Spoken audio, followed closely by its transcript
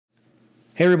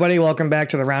Hey everybody, welcome back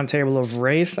to the Roundtable of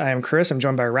Wraith. I am Chris, I'm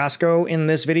joined by Roscoe in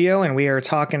this video, and we are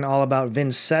talking all about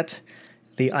Vynnset,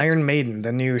 the Iron Maiden,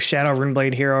 the new Shadow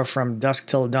Runeblade hero from Dusk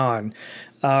till Dawn.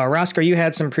 Roscoe, you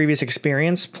had some previous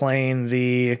experience playing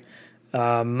the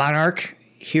Monarch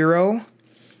hero,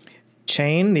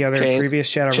 Chain, the other previous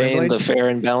Shadow Chain, Runeblade. the fair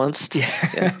and balanced.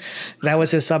 Yeah. That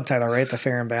was his subtitle, right? The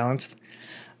fair and balanced.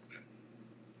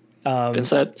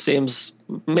 Vynnset seems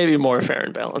maybe more fair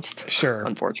and balanced. Sure.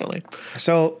 Unfortunately.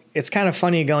 So it's kind of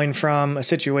funny going from a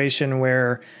situation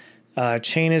where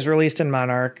Chain is released in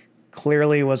Monarch,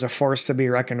 clearly was a force to be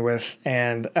reckoned with,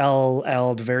 and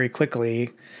LL'd very quickly,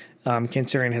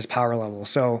 considering his power level.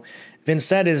 So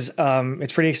Vynnset is,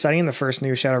 it's pretty exciting, the first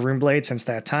new Shadow Runeblade since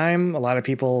that time. A lot of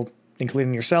people,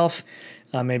 including yourself,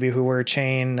 maybe who were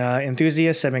Chain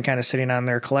enthusiasts, have been kind of sitting on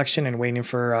their collection and waiting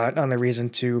for on the reason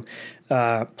to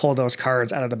pull those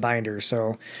cards out of the binder.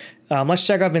 So let's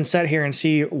check out Vynnset here and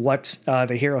see what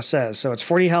the hero says. So it's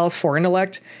 40 health, 4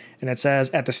 intellect, and it says,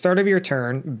 at the start of your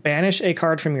turn, banish a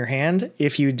card from your hand.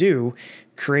 If you do,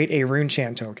 create a rune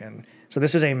chant token. So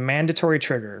this is a mandatory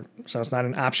trigger, so it's not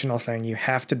an optional thing. You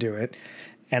have to do it.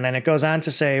 And then it goes on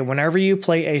to say, whenever you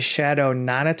play a shadow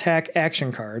non-attack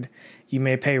action card, you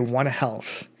may pay 1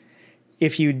 health.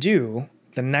 If you do,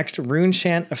 the next rune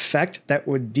chant effect that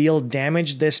would deal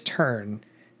damage this turn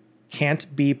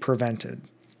can't be prevented.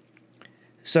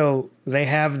 So they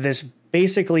have this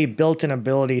basically built-in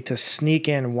ability to sneak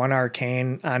in 1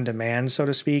 arcane on demand, so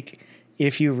to speak,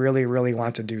 if you really, really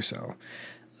want to do so.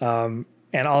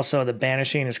 And also the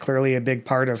banishing is clearly a big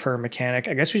part of her mechanic.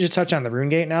 I guess we should touch on the rune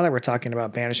gate now that we're talking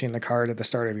about banishing the card at the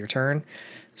start of your turn.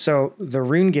 So the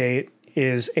rune gate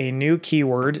is a new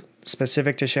keyword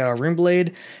specific to Shadow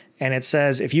Runeblade, and it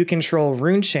says if you control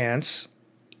rune chants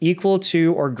equal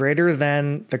to or greater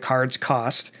than the card's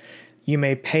cost, you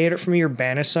may pay it from your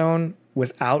banish zone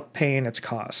without paying its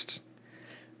cost.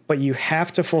 But you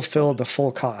have to fulfill the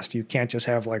full cost. You can't just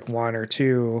have like 1 or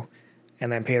 2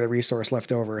 and then pay the resource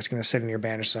left over. It's going to sit in your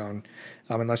banish zone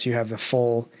unless you have the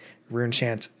full rune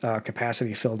chant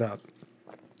capacity filled up.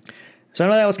 So I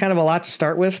know that was kind of a lot to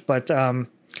start with, but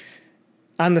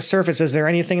on the surface, is there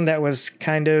anything that was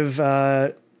kind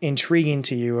of intriguing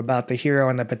to you about the hero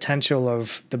and the potential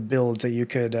of the builds that you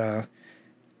could,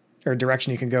 or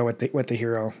direction you can go with the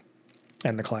hero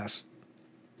and the class?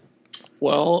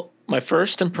 Well, my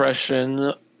first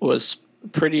impression was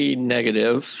pretty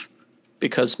negative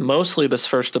because mostly this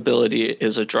first ability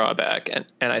is a drawback,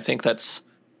 and I think that's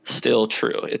still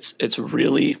true. It's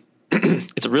really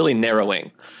it's really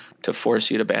narrowing to force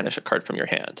you to banish a card from your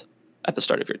hand at the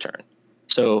start of your turn.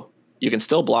 So you can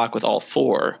still block with all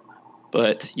 4,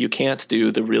 but you can't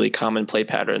do the really common play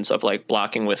patterns of like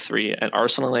blocking with 3 and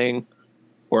arsenaling,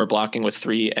 or blocking with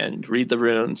 3 and read the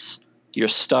runes. You're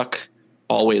stuck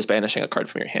always banishing a card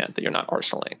from your hand that you're not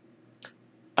arsenaling.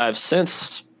 I've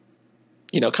since,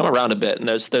 come around a bit, and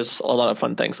there's a lot of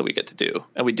fun things that we get to do,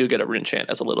 and we do get a rune chant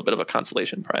as a little bit of a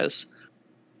consolation prize.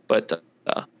 But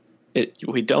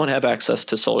we don't have access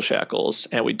to soul shackles,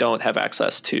 and we don't have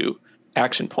access to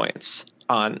action points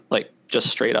on like just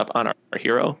straight up on our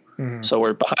hero. Mm-hmm. So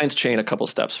we're behind Chain a couple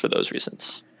steps for those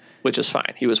reasons, which is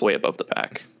fine. He was way above the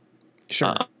pack.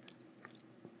 Sure.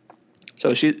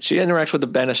 So she interacts with the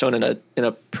banish zone in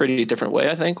a pretty different way,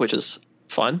 I think, which is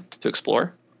fun to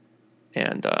explore.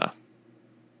 And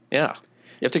yeah,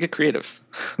 you have to get creative.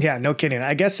 Yeah, no kidding.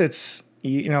 I guess it's,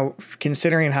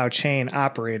 considering how Chain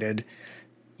operated,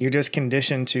 you're just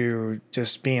conditioned to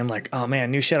just being like, oh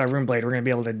man, new Shadow Runeblade, we're going to be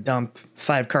able to dump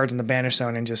 5 cards in the banish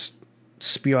zone and just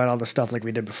spew out all the stuff like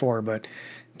we did before. But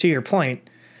to your point,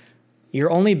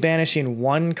 you're only banishing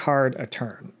 1 card a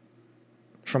turn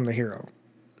from the hero.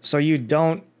 So you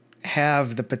don't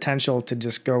have the potential to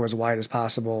just go as wide as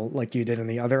possible like you did in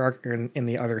the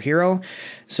other hero.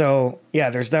 So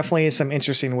yeah, there's definitely some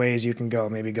interesting ways you can go.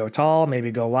 Maybe go tall, maybe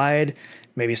go wide,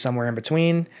 maybe somewhere in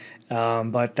between.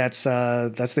 But that's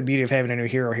the beauty of having a new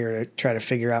hero here to try to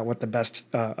figure out what the best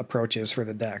approach is for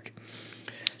the deck.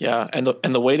 Yeah, and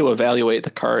the way to evaluate the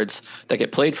cards that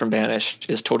get played from banish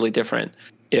is totally different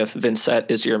if Vynnset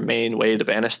is your main way to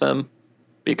banish them,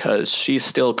 because she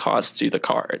still costs you the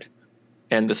card.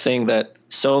 And the thing that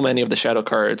so many of the shadow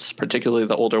cards, particularly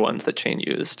the older ones that Chain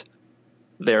used,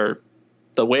 the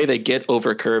way they get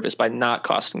over curve is by not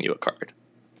costing you a card,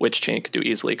 which Chain could do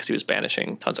easily because he was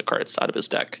banishing tons of cards out of his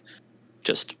deck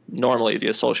just normally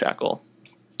via Soul Shackle.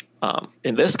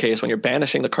 In this case, when you're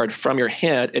banishing the card from your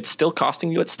hand, it's still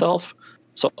costing you itself.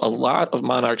 So a lot of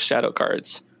Monarch shadow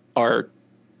cards are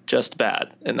just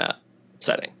bad in that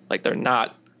setting. Like they're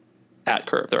not at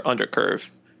curve, they're under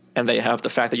curve. And they have the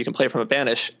fact that you can play from a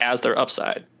banish as their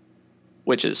upside.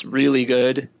 which is really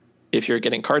good if you're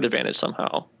getting card advantage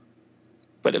somehow.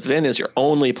 But if Vin is your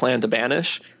only plan to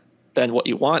banish, then what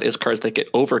you want is cards that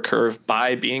get overcurved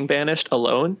by being banished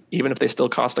alone, even if they still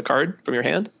cost a card from your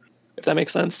hand, if that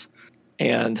makes sense.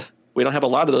 And we don't have a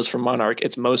lot of those from Monarch.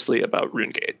 It's mostly about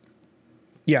Runegate.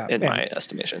 Yeah. In my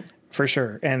estimation. For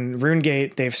sure. And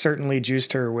Runegate, they've certainly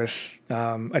juiced her with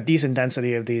a decent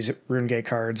density of these Runegate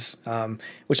cards,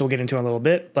 which we'll get into in a little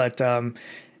bit. But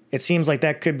it seems like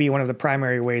that could be one of the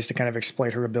primary ways to kind of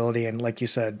exploit her ability. And like you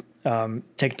said,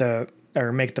 make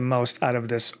the most out of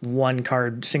this one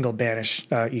card single banish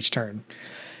each turn.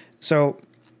 So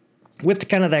with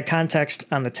kind of that context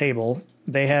on the table,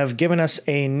 they have given us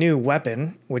a new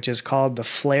weapon, which is called the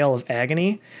Flail of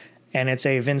Agony. And it's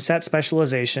a Vynnset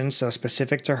specialization, so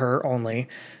specific to her only.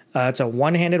 It's a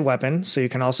one-handed weapon, so you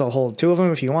can also hold two of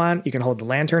them if you want. You can hold the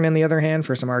lantern in the other hand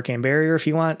for some arcane barrier if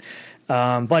you want.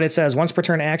 But it says once per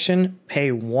turn action,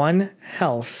 pay 1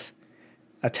 health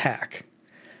attack.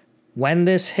 When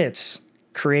this hits,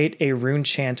 create a rune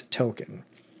chant token.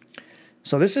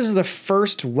 So this is the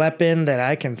first weapon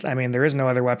that I mean, there is no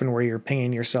other weapon where you're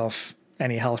pinging yourself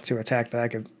any health to attack that I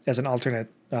could, as an alternate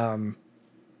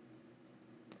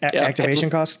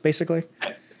activation cost, basically.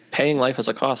 Paying life as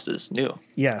a cost is new.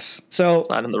 Yes. So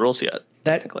it's not in the rules yet,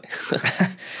 technically.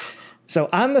 So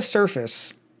on the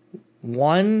surface,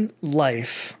 1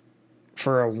 life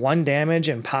for a 1 damage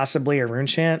and possibly a rune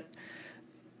chant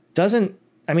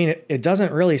it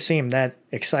doesn't really seem that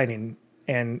exciting.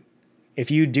 And if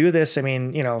you do this,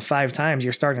 5 times,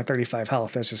 you're starting at 35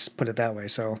 health. Let's just put it that way.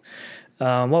 So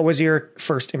what was your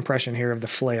first impression here of the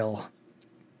Flail?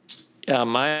 Yeah,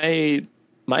 my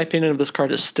opinion of this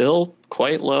card is still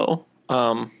quite low.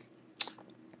 I'm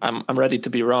ready to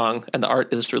be wrong, and the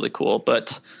art is really cool,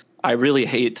 but I really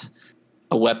hate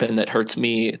a weapon that hurts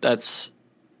me. That's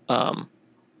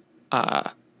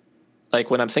like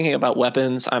when I'm thinking about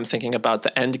weapons, I'm thinking about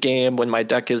the end game when my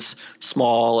deck is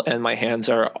small and my hands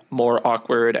are more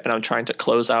awkward and I'm trying to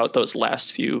close out those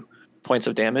last few points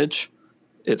of damage.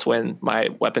 It's when my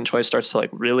weapon choice starts to like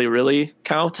really, really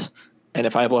count. And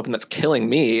if I have a weapon that's killing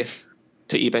me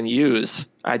to even use,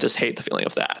 I just hate the feeling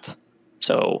of that.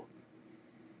 So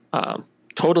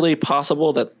totally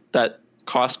possible that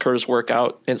cost curves work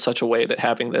out in such a way that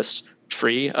having this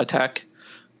free attack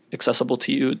accessible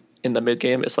to you in the mid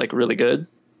game is like really good.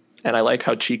 And I like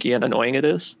how cheeky and annoying it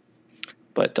is.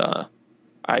 But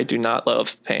I do not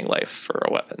love paying life for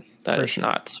a weapon. That is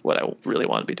not what I really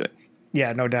want to be doing.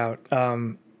 Yeah, no doubt.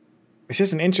 It's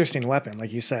just an interesting weapon.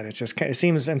 Like you said, it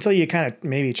seems until you kind of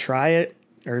maybe try it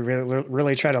or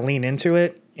really try to lean into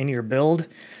it in your build,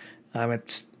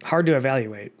 it's hard to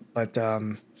evaluate. But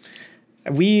the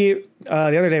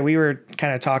other day we were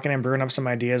kind of talking and brewing up some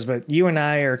ideas, but you and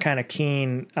I are kind of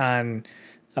keen on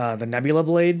the Nebula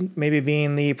Blade maybe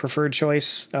being the preferred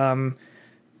choice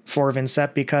for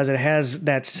Vynnset because it has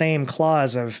that same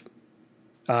clause of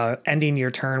ending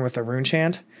your turn with a rune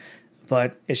chant,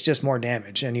 but it's just more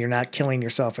damage and you're not killing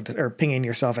yourself or pinging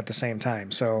yourself at the same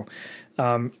time. So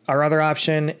our other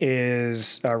option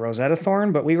is Rosetta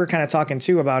Thorn, but we were kind of talking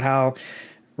too about how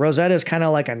Rosetta is kind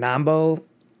of like a Nambo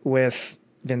with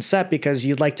Vynnset because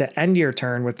you'd like to end your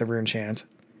turn with the rune chant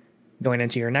going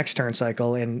into your next turn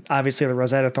cycle. And obviously the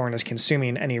Rosetta Thorn is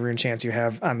consuming any rune chants you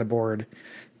have on the board,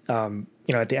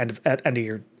 at the end of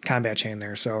your combat chain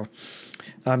there. So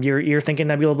you're thinking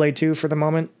Nebula Blade too for the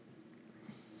moment?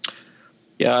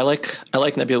 Yeah, I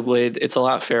like Nebula Blade. It's a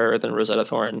lot fairer than Rosetta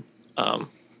Thorn.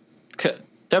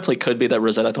 Definitely could be that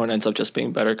Rosetta Thorn ends up just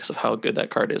being better because of how good that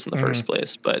card is in the first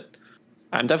place. But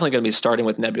I'm definitely going to be starting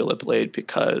with Nebula Blade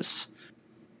because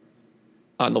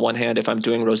on the one hand, if I'm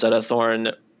doing Rosetta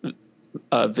Thorn,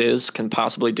 Viz can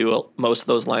possibly do most of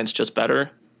those lines just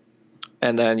better.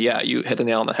 And then, yeah, you hit the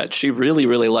nail on the head. She really,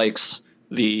 really likes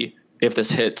if this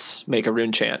hits, make a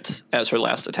rune chant as her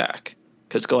last attack.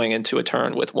 Because going into a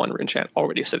turn with 1 rune chant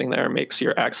already sitting there makes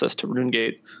your access to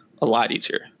Runegate a lot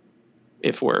easier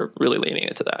if we're really leaning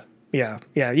into that. Yeah.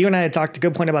 You and I had talked a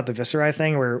good point about the Viscerai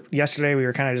thing where yesterday we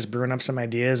were kind of just brewing up some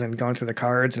ideas and going through the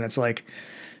cards. And it's like,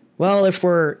 well, if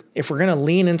we're going to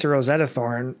lean into Rosetta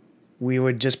Thorn, we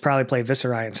would just probably play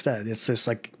Viscerai instead. It's just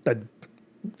like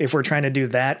if we're trying to do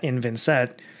that in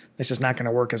Vynnset, it's just not going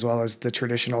to work as well as the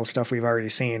traditional stuff we've already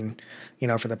seen,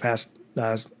 for the past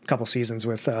couple seasons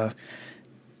with,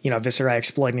 Viscerai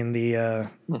exploiting the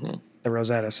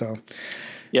Rosetta. So,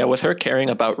 yeah, with her caring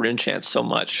about rune chants so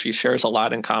much, she shares a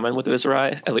lot in common with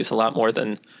Viscerai, at least a lot more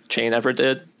than Chain ever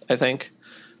did, I think,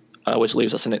 which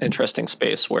leaves us in an interesting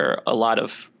space where a lot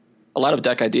of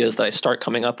deck ideas that I start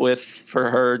coming up with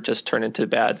for her just turn into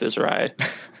bad Viscerai.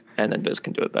 and then Viz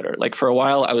can do it better. Like for a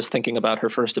while, I was thinking about her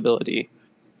first ability,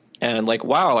 and like,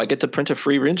 wow, I get to print a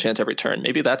free rune chant every turn.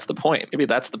 Maybe that's the point. Maybe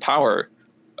that's the power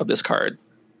of this card.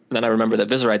 And then I remember that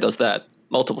Viserai does that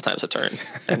multiple times a turn,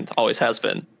 and always has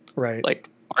been. Right. Like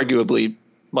arguably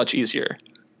much easier.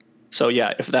 So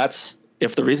yeah,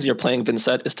 if the reason you're playing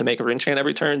Vynnset is to make a rune chant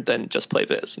every turn, then just play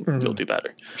Viz and you'll do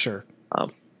better. Sure.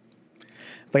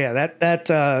 But yeah,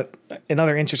 that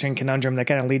another interesting conundrum that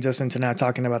kind of leads us into now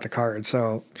talking about the cards.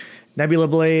 So Nebula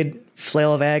Blade,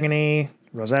 Flail of Agony,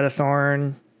 Rosetta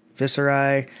Thorn,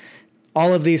 Viserai,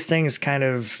 all of these things kind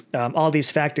of, all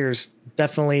these factors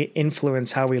definitely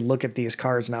influence how we look at these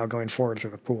cards now going forward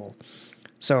through the pool.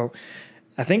 So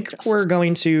I think we're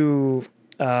going to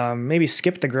maybe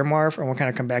skip the Grimoire, and we'll kind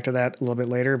of come back to that a little bit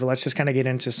later, but let's just kind of get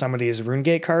into some of these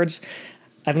RuneGate cards.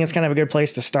 I think it's kind of a good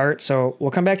place to start. So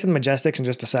we'll come back to the Majestics in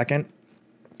just a second.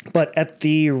 But at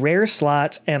the rare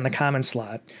slot and the common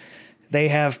slot, they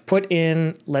have put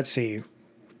in, let's see,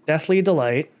 Deathly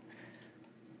Delight,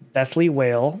 Deathly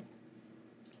Wail,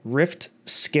 Rift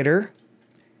Skitter,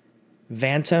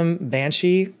 Phantom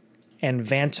Banshee, and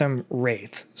Phantom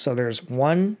Wraith. So there's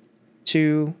 1,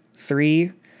 2,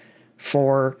 3,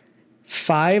 4,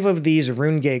 5 of these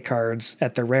RuneGate cards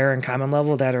at the rare and common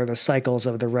level that are the cycles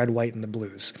of the red, white, and the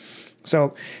blues.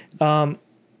 So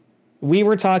we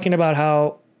were talking about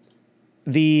how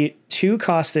the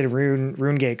 2-costed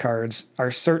RuneGate cards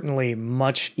are certainly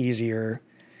much easier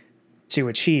to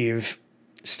achieve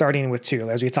starting with 2.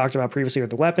 As we talked about previously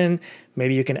with the weapon,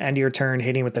 maybe you can end your turn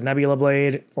hitting with the Nebula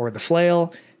Blade or the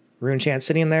Flail, Rune Chant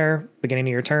sitting there, beginning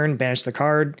of your turn, banish the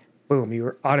card, boom,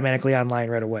 you're automatically online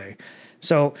right away.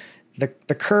 So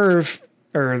the curve,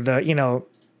 or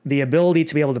the ability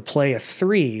to be able to play a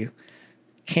 3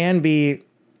 can be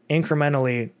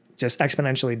incrementally, just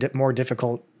exponentially more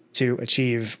difficult to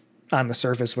achieve on the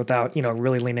surface without,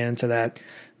 really leaning into that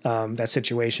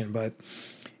situation. But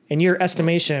in your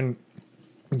estimation,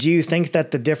 do you think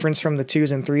that the difference from the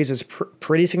 2s and 3s is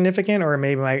pretty significant, or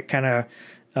maybe might kind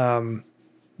of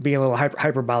be a little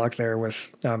hyperbolic there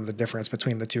with the difference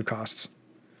between the 2 costs?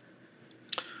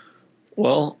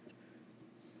 Well,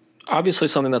 obviously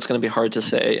something that's going to be hard to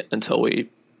say until we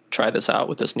try this out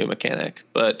with this new mechanic.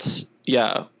 But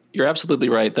yeah, you're absolutely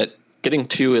right that getting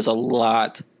 2 is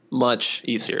much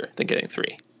easier than getting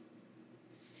 3.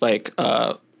 Like,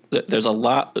 there's a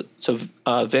lot. So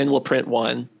Vin will print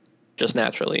 1 just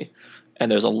naturally.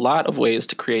 And there's a lot of ways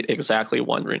to create exactly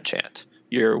 1 rune chant.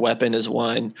 Your weapon is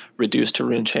 1, reduced to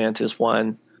rune chant is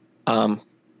 1.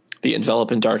 The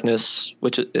Envelop in Darkness,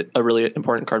 which is a really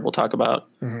important card we'll talk about,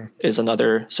 is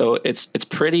another. So it's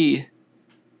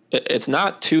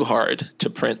not too hard to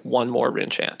print 1 more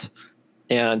rune chant.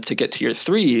 And to get to your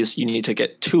 3s, you need to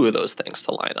get 2 of those things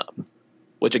to line up,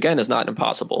 which again is not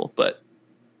impossible, but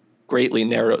greatly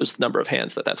narrows the number of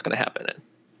hands that's going to happen in.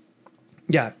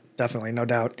 Yeah, definitely, no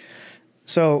doubt.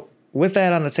 So with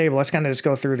that on the table, let's kind of just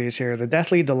go through these here. The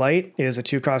Deathly Delight is a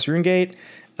 2-cost RuneGate,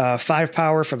 5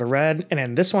 power for the red, and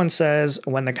then this one says,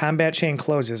 when the combat chain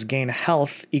closes, gain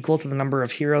health equal to the number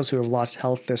of heroes who have lost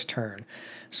health this turn.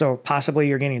 So possibly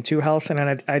you're gaining 2 health in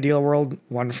an ideal world,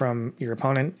 1 from your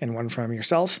opponent and 1 from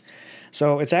yourself.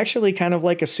 So it's actually kind of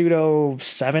like a pseudo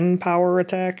 7 power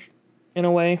attack in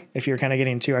a way, if you're kind of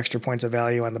getting 2 extra points of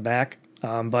value on the back.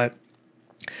 But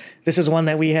this is one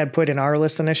that we had put in our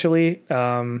list initially.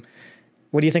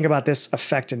 What do you think about this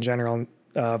effect in general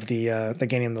of the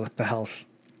gaining the health?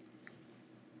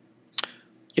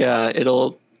 Yeah, it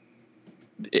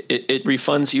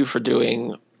refunds you for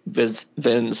doing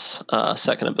Vin's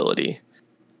second ability,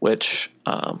 which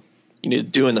you need to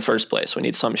do in the first place. We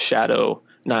need some shadow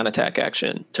non-attack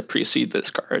action to precede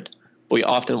this card. But we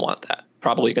often want that.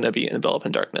 Probably going to be Envelop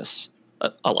in Darkness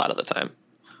a lot of the time.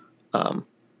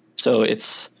 So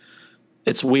it's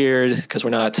weird because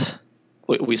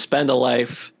we spend a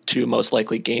life to most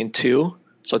likely gain 2,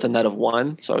 so it's a net of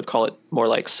 1. So I would call it more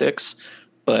like 6,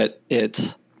 but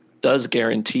it does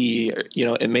guarantee,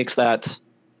 it makes that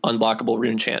unblockable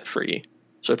rune chant free.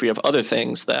 So if we have other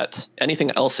things anything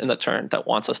else in the turn that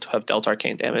wants us to have dealt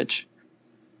arcane damage,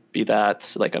 be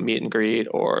that like a meet and greet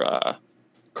or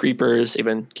creepers,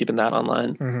 even keeping that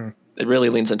online, it really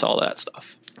leans into all that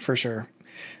stuff. For sure.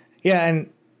 Yeah, and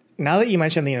now that you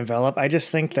mentioned the envelop, I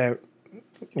just think that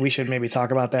we should maybe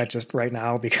talk about that just right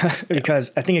now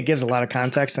because I think it gives a lot of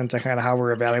context into kind of how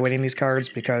we're evaluating these cards,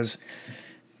 because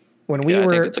when I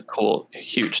think it's a cool,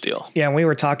 huge deal. Yeah, when we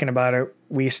were talking about it,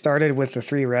 we started with the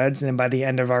 3 reds, and then by the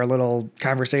end of our little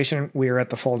conversation, we were at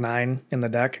the full 9 in the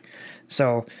deck.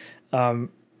 So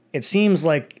it seems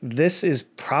like this is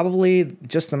probably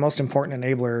just the most important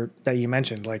enabler that you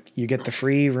mentioned. Like, you get the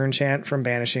free rune chant from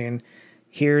banishing,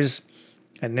 here's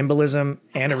a Nimblism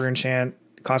and a Rune Chant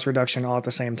cost reduction all at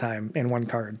the same time in one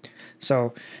card.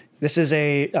 So this is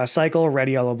a cycle, red,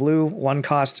 yellow, blue, 1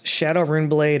 cost Shadow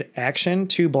Runeblade action,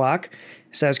 2 block.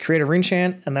 It says create a Rune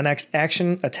Chant, and the next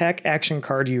attack action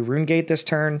card you Runegate this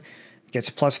turn gets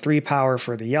 +3 power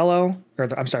for the yellow,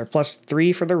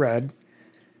 +3 for the red,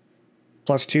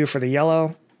 +2 for the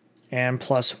yellow, and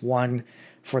 +1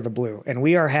 for the blue. And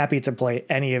we are happy to play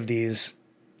any of these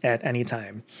at any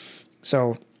time.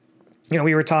 So,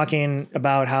 we were talking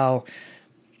about how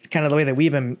kind of the way that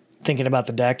we've been thinking about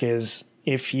the deck is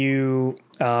if you,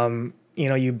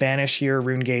 you banish your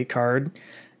Runegate card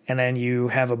and then you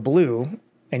have a blue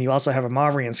and you also have a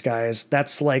Mauvrian Skies,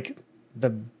 that's like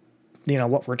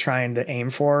what we're trying to aim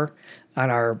for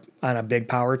on a big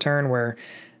power turn where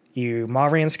you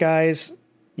Mauvrian Skies,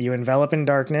 you envelop in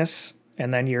darkness,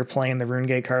 and then you're playing the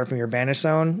Runegate card from your banish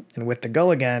zone. And with the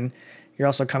go again, you're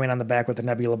also coming on the back with the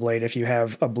Nebula Blade if you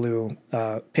have a blue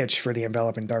pitch for the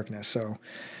envelop in darkness. So,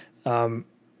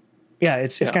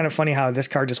 it's kind of funny how this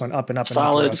card just went up and up and up.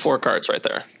 Solid 4 cards right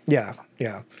there. Yeah.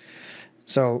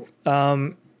 So,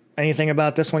 anything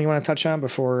about this one you want to touch on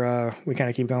before we kind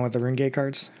of keep going with the Runegate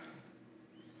cards?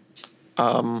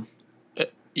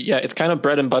 It's kind of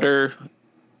bread and butter.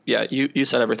 Yeah, you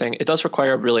said everything. It does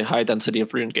require a really high density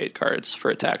of Runegate cards for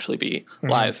it to actually be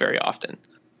live very often.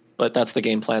 But that's the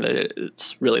game plan that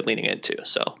it's really leaning into.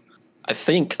 So I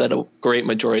think that a great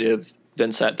majority of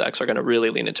Vynnset decks are going to really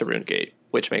lean into Runegate,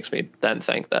 which makes me then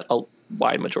think that a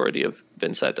wide majority of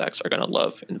Vynnset decks are going to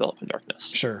love Envelop in Darkness.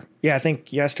 Sure. Yeah, I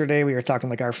think yesterday we were talking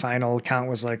like our final count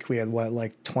was like we had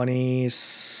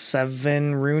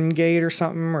 27 Runegate or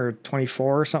something, or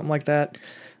 24 or something like that.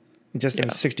 Just in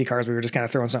 60 cards, we were just kind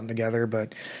of throwing something together.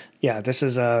 But yeah, this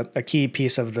is a key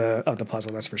piece of the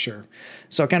puzzle, that's for sure.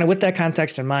 So kind of with that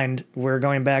context in mind, we're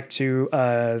going back to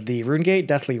the Runegate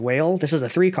Deathly Whale. This is a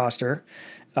 3-coster,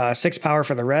 6 power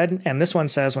for the red. And this one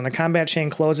says, when the combat chain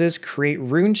closes, create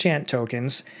Rune Chant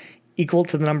tokens equal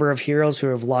to the number of heroes who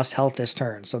have lost health this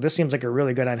turn. So this seems like a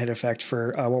really good on-hit effect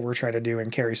for what we're trying to do and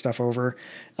carry stuff over.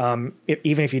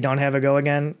 Even if you don't have a go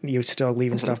again, you're still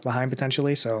leaving stuff behind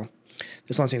potentially. So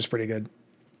this one seems pretty good.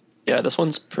 Yeah, this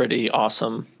one's pretty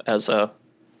awesome as a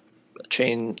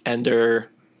chain ender,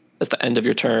 as the end of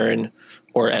your turn,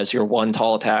 or as your 1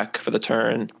 tall attack for the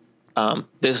turn.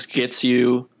 This gets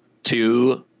you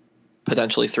 2,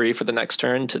 potentially 3 for the next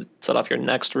turn to set off your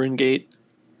next Runegate.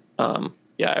 I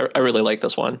really like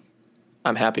this one.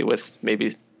 I'm happy with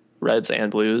maybe reds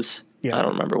and blues. Yeah. I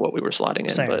don't remember what we were slotting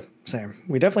in. Same.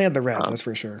 We definitely had the reds, that's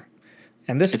for sure.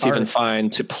 And this it's even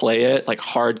fine to play it like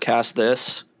hard cast.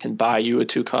 This can buy you a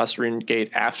 2-cost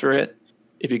Runegate after it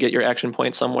if you get your action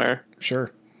point somewhere. Sure.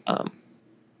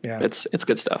 It's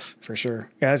good stuff for sure.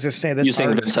 Yeah, I was just saying this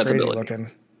art is crazy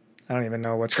looking. I don't even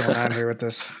know what's going on here with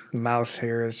this mouth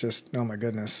here. It's just, oh my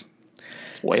goodness.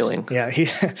 It's wailing. Yeah,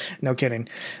 no kidding.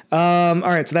 All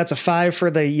right, so that's a 5 for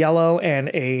the yellow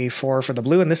and a 4 for the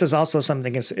blue, and this is also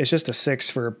something. It's just a 6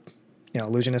 for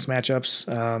illusionist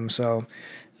matchups.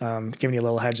 Giving you a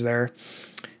little hedge there.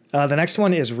 The next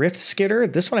one is Rift Skitter.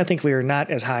 This one I think we are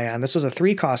not as high on. This was a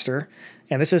 3-coster,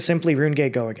 and this is simply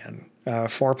Runegate Go again.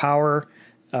 4 power,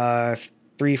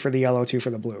 3 for the yellow, 2 for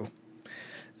the blue.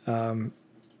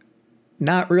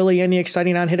 Not really any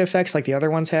exciting on-hit effects like the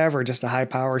other ones have, or just a high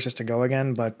power, just to go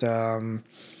again. But what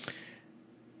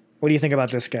do you think about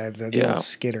this guy, the old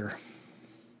Skitter?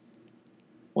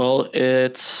 Well,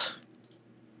 it's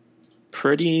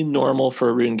pretty normal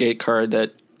for a Runegate card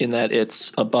in that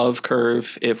it's above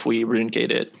curve if we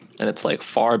Runegate it, and it's like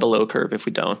far below curve if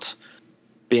we don't.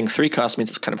 Being 3-cost means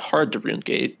it's kind of hard to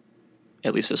Runegate,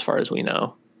 at least as far as we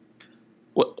know.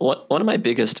 One of my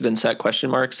biggest Vynnset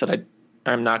question marks that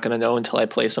I'm not going to know until I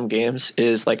play some games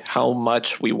is like how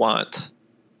much we want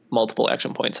multiple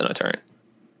action points in a turn.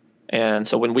 And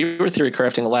so when we were theory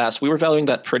crafting last, we were valuing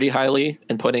that pretty highly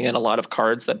and putting in a lot of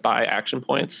cards that buy action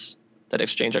points, that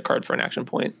exchange a card for an action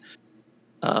point.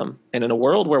 And in a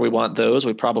world where we want those,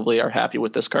 we probably are happy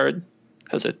with this card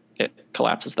because it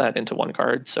collapses that into 1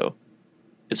 card. So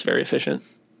it's very efficient.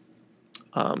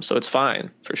 So it's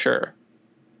fine for sure.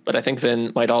 But I think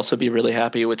Vin might also be really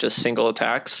happy with just single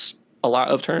attacks a lot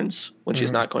of turns when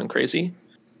she's not going crazy.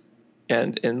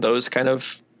 And in those kind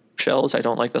of shells, I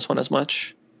don't like this one as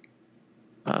much.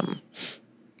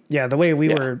 The way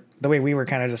we were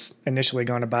kind of just initially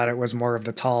going about it was more of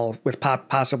the tall with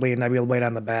possibly a Nebula Blade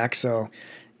on the back. So,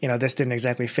 this didn't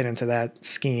exactly fit into that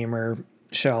scheme or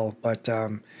shell, but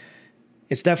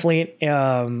it's definitely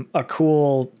a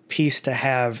cool piece to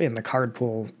have in the card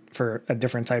pool for a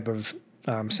different type of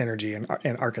synergy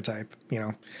and archetype.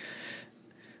 Yeah,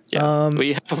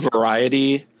 we have a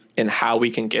variety in how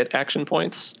we can get action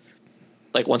points.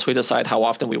 Like once we decide how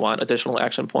often we want additional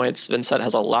action points, Vynnset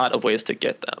has a lot of ways to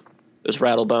get them. There's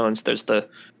Rattlebones. There's the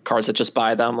cards that just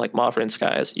buy them, like Mauvrin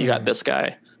Skies. You got this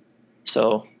guy.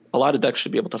 So a lot of decks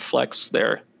should be able to flex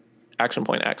their action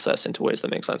point access into ways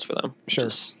that make sense for them. Sure.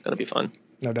 Which is going to be fun.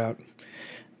 No doubt.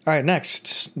 All right,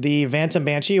 next, the Phantom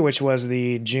Banshee, which was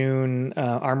the June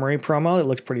Armory promo. It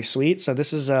looked pretty sweet. So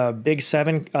this is a big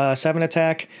 7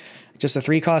 attack, just a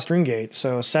 3-cost rune gate.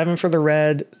 So 7 for the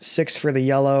red, 6 for the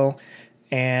yellow,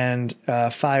 and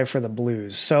 5 for the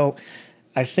blues. So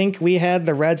I think we had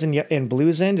the reds and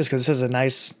blues in just because this is a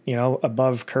nice,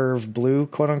 above curve blue,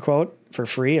 quote unquote, for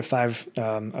free, a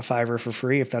fiver for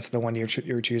free if that's the one you're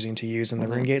choosing to use in the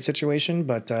rune gate situation.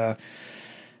 But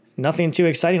nothing too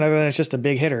exciting other than it's just a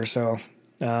big hitter. So,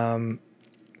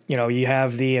 you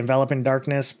have the Envelop in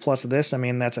Darkness plus this. I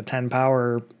mean, that's a 10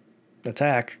 power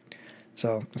attack.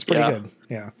 So it's pretty good.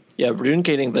 Yeah. Yeah. Rune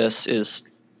gating this is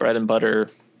bread and butter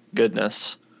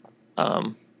goodness.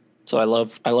 So I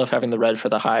love having the red for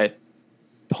the high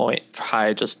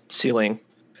just ceiling.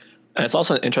 And it's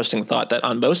also an interesting thought that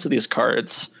on most of these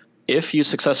cards, if you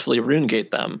successfully rune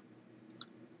gate them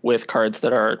with cards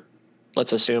that are,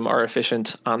 let's assume, are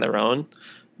efficient on their own,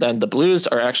 then the blues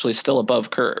are actually still above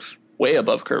curve, way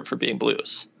above curve for being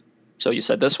blues. So you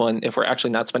said this one, if we're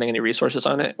actually not spending any resources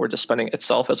on it, we're just spending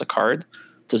itself as a card.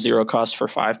 It's a 0 cost for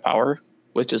 5 power,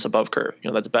 which is above curve.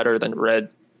 That's better than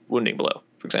red Wounding Blow,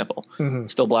 for example.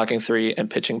 Still blocking 3 and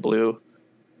pitching blue.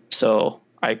 So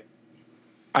I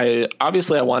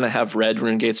obviously I want to have red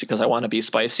rune gates because I want to be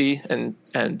spicy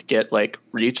and get like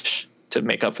reach to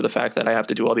make up for the fact that I have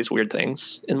to do all these weird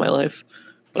things in my life.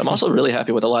 But I'm also really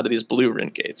happy with a lot of these blue rune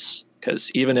gates because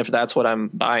even if that's what I'm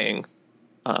buying,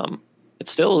 it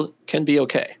still can be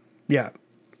okay. Yeah,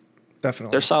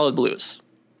 definitely. They're solid blues,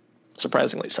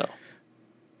 surprisingly so.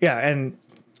 Yeah, and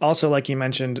also, like you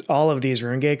mentioned, all of these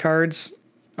rune gate cards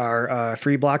are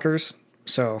 3 blockers,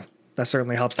 so that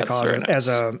certainly helps the cause nice.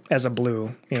 as a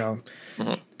blue.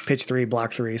 Pitch 3,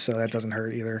 block 3, so that doesn't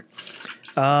hurt either.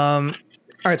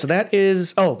 All right, so that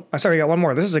is. Oh, I'm sorry, we got one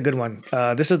more. This is a good one.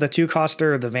 This is the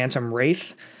 2-coster, the Phantom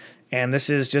Wraith, and this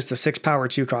is just a 6-power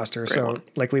 2-coster. So, one.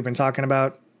 Like we've been talking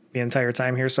about the entire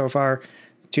time here so far,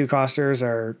 2-costers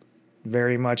are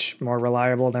very much more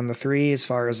reliable than the 3 as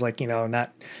far as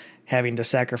not having to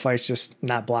sacrifice just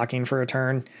not blocking for a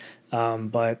turn.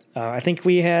 But I think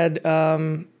we had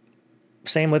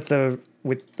same with to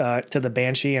the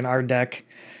Banshee in our deck.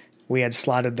 We had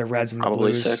slotted the reds and the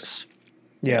blues. 6.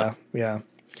 Yeah. Yeah,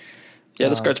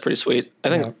 this card's pretty sweet. I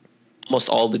think almost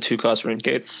all the 2-cost rune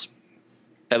gates,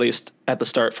 at least at the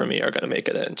start for me, are going to make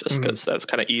it in just because that's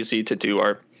kind of easy to do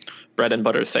our bread and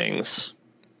butter things.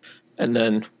 And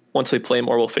then once we play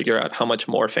more, we'll figure out how much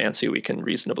more fancy we can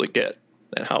reasonably get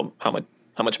and how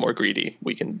much more greedy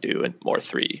we can do in more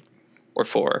 3 or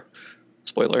 4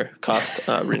 spoiler cost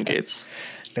rune gates.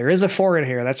 There is a 4 in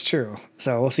here. That's true.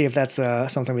 So we'll see if that's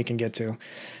something we can get to.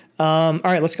 All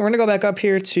right, we're going to go back up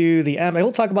here to the M.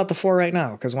 We'll talk about the 4 right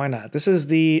now because why not? This is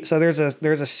there's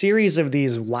a series of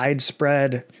these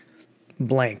widespread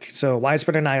blank. So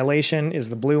widespread annihilation is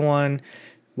the blue one,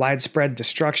 widespread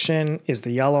destruction is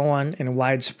the yellow one, and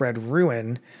widespread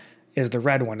ruin is the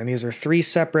red one. And these are 3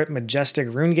 separate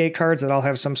majestic rune gate cards that all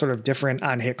have some sort of different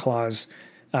on hit clause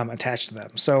attached to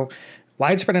them. So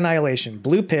widespread annihilation,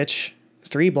 blue pitch,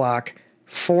 3 block,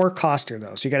 4 coster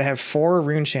though. So you got to have 4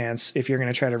 rune chance if you're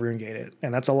going to try to rune gate it.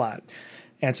 And that's a lot.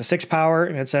 And it's a 6 power.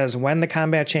 And it says when the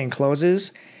combat chain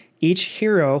closes, each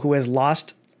hero who has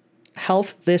lost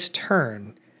health this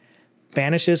turn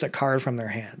banishes a card from their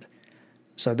hand.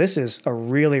 So this is a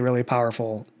really, really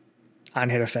powerful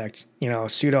on-hit effect,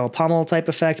 pseudo pummel type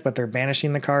effect, but they're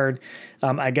banishing the card.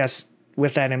 I guess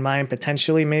with that in mind,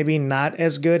 potentially maybe not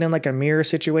as good in like a mirror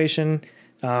situation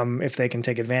if they can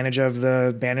take advantage of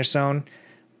the banish zone.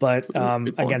 But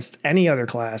against any other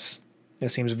class, it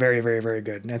seems very, very, very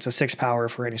good. And it's a 6 power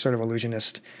for any sort of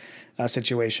illusionist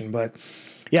situation. But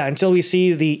yeah, until we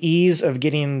see the ease of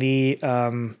getting the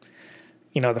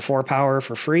the 4 power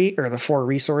for free or the 4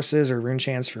 resources or rune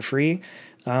chance for free.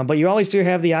 But you always do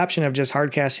have the option of just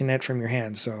hard casting it from your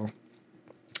hand. So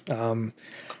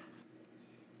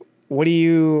what do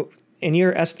you,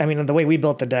 the way we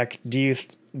built the deck,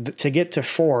 to get to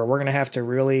 4, we're going to have to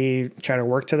really try to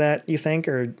work to that, you think?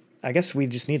 Or I guess we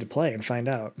just need to play and find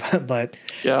out. But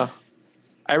yeah,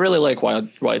 I really like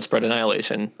widespread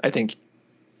annihilation. I think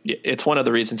it's one of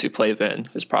the reasons you play Vin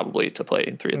is probably to play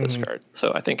 3 of this card.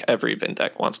 So I think every Vin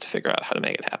deck wants to figure out how to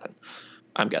make it happen.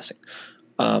 I'm guessing.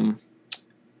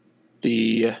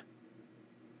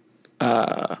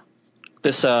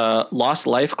 this lost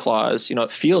life clause, you know,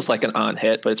 it feels like an on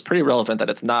hit, but it's pretty relevant that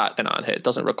it's not an on hit. It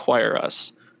doesn't require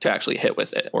us to actually hit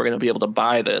with it. We're going to be able to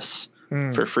buy this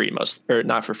for free, or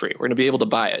not for free. We're going to be able to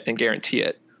buy it and guarantee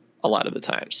it a lot of the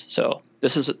times. So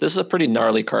this is a pretty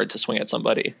gnarly card to swing at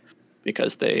somebody,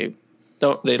 because they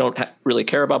don't really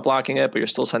care about blocking it, but you're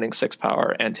still sending 6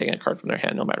 power and taking a card from their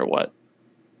hand no matter what.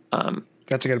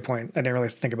 That's a good point. I didn't really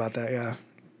think about that. Yeah.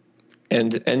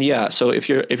 And yeah, so if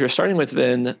you're starting with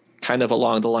Vin kind of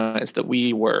along the lines that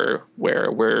we were,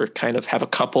 where we're kind of have a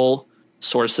couple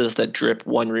sources that drip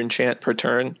 1 rune chant per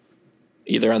turn,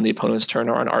 either on the opponent's turn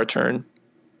or on our turn,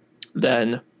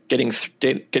 then getting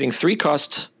 3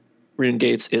 cost rune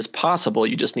gates is possible.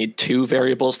 You just need 2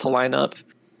 variables to line up.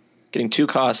 Getting 2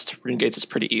 cost rune gates is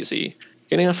pretty easy.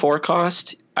 Getting a 4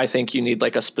 cost, I think you need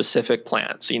like a specific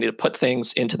plan. So you need to put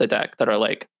things into the deck that are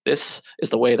like, this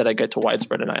is the way that I get to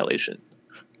widespread annihilation.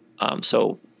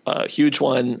 So a huge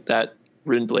one that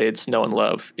Runeblades know and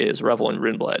love is Revel and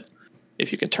Runeblade.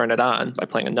 If you can turn it on by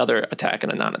playing another attack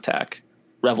and a non-attack,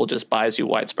 Revel just buys you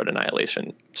widespread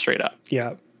annihilation straight up.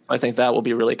 Yeah. I think that will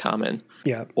be really common.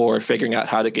 Yeah. Or figuring out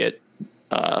how to get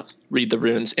read the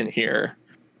runes in here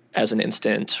as an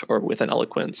instant or with an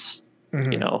eloquence.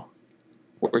 You know,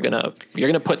 you're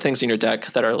gonna put things in your deck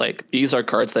that are like, these are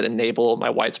cards that enable my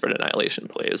widespread annihilation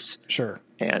plays. Sure.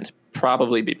 And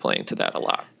probably be playing to that a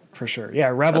lot. For sure. Yeah,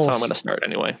 Revel. That's how I'm going to start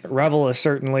anyway. Revel is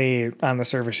certainly on the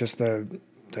surface just the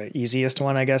easiest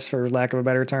one, I guess, for lack of a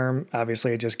better term.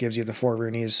 Obviously, it just gives you the 4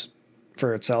 Roonies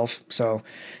for itself. So,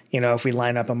 you know, if we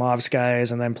line up a Mauve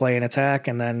Skies and then play an attack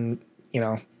and then, you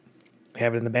know,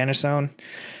 have it in the banish zone.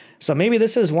 So maybe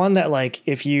this is one that, like,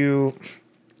 if you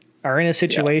are in a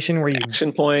situation where you...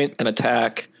 Action point, an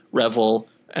attack, Revel,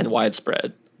 and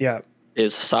widespread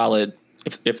is solid.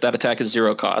 If that attack is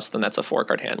 0 cost, then that's a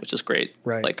 4-card hand, which is great.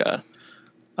 Right. Like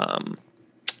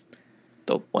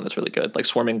the one that's really good, like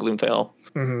Swarming Gloomveil.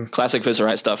 Classic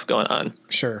Viserai stuff going on.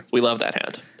 Sure. We love that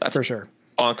hand. That's for sure.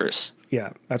 Bonkers.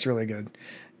 Yeah, that's really good.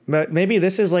 But maybe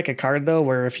this is like a card, though,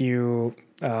 where if you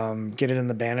get it in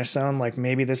the banish zone, like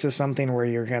maybe this is something where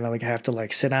you're going to like have to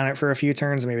like sit on it for a few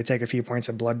turns and maybe take a few points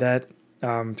of blood debt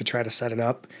to try to set it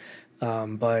up.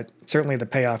 But certainly the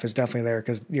payoff is definitely there,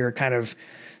 because you're kind of...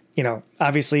 You know,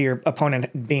 obviously your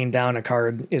opponent being down a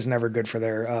card is never good for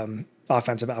their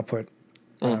offensive output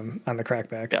on the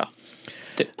crackback. Yeah.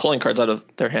 Pulling cards out of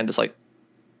their hand is like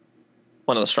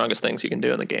one of the strongest things you can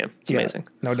do in the game. It's amazing.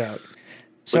 No doubt.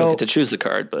 So we don't get to choose the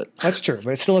card, but... That's true,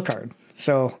 but it's still a card.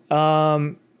 So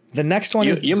the next one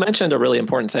is... You mentioned a really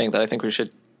important thing that I think we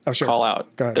should call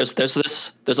out. Go ahead.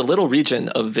 There's a little region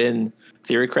of Vin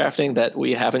theory crafting that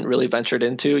we haven't really ventured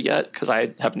into yet, because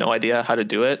I have no idea how to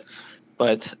do it.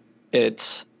 But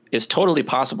it is totally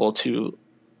possible to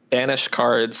banish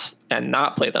cards and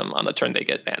not play them on the turn they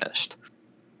get banished.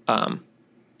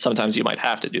 Sometimes you might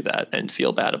have to do that and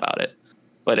feel bad about it.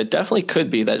 But it definitely could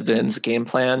be that Vin's game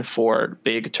plan for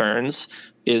big turns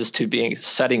is to be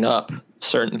setting up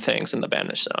certain things in the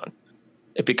banish zone.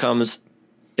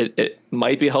 It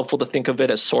might be helpful to think of it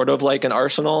as sort of like an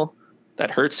arsenal that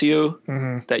hurts you,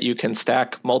 that you can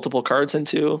stack multiple cards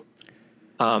into.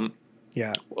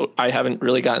 Yeah, I haven't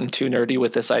really gotten too nerdy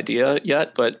with this idea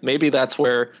yet, but maybe that's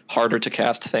where harder to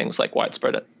cast things like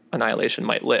widespread annihilation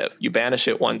might live. You banish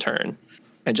it 1 turn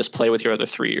and just play with your other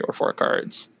 3 or 4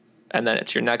 cards. And then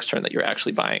it's your next turn that you're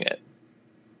actually buying it.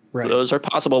 Right. So those are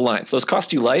possible lines. Those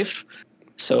cost you life,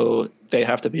 so they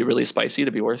have to be really spicy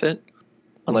to be worth it,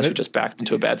 unless you're just backed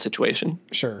into a bad situation.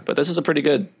 Sure. But this is a pretty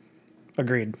good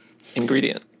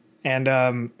ingredient.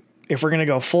 And if we're going to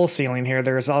go full ceiling here,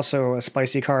 there's also a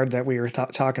spicy card that we were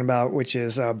talking about, which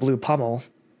is Blue Pummel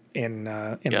in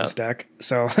this deck.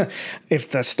 So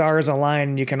if the stars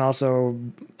align, you can also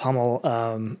pummel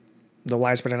the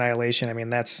Widespread Annihilation. I mean,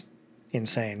 that's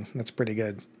insane. That's pretty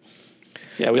good.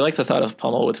 Yeah, we like the thought of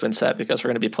pummel with Vynnset because we're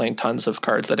going to be playing tons of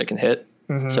cards that it can hit.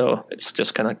 So it's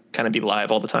just going to kind of be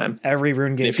live all the time. Every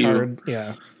Rune Gate card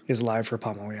is live for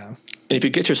pummel, And if you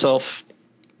get yourself...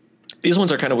 These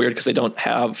ones are kind of weird because they don't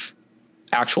have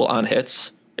actual on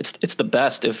hits. It's the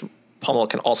best if pummel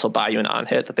can also buy you an on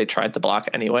hit that they tried to block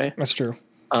anyway. That's true.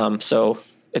 So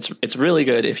it's really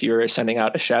good if you're sending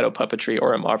out a Shadow Puppetry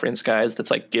or a Mauvrian Skies that's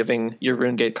like giving your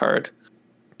Rune Gate card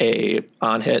a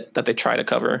on hit that they try to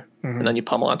cover, and then you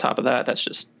pummel on top of that. That's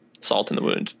just salt in the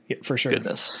wound. Yeah, for sure.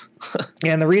 Goodness.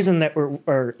 Yeah, and the reason that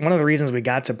one of the reasons we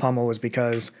got to pummel was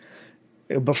because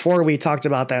before we talked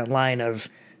about that line of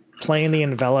playing the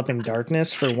Envelop in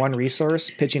Darkness for 1 resource,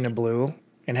 pitching a blue,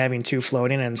 and having 2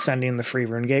 floating and sending the free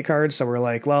Rune Gate cards. So we're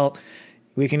like, well,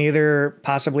 We can either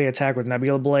possibly attack with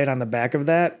Nebula Blade on the back of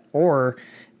that, or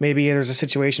maybe there's a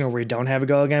situation where we don't have a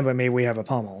go again, but maybe we have a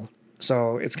pummel.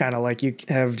 So it's kind of like you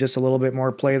have just a little bit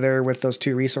more play there with those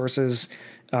 2 resources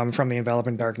from the Envelop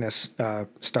in Darkness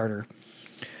starter.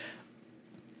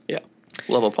 Yeah,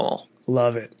 love a pummel.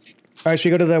 Love it. All right, so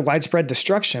we go to the Widespread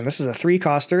Destruction. This is a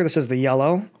 3-coster. This is the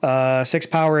yellow, 6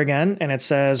 power again, and it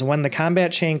says when the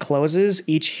combat chain closes,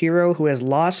 each hero who has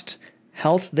lost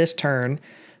health this turn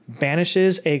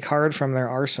banishes a card from their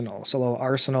arsenal. So a little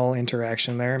arsenal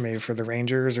interaction there, maybe for the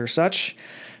Rangers or such.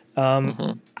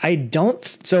 I don't.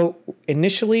 So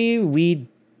initially we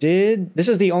did. This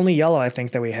is the only yellow I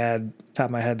think that we had, top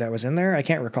of my head, that was in there. I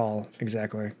can't recall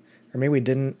exactly. Or maybe we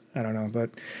didn't. I don't know.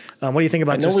 But what do you think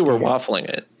about? I know we were waffling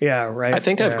it. Yeah, right. I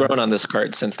think I've grown on this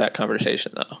card since that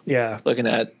conversation, though. Yeah. Looking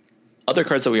at other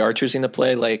cards that we are choosing to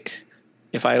play, like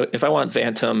if I want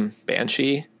Phantom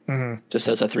Banshee, just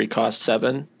as a 3-cost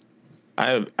 7,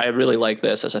 I really like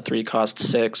this as a 3-cost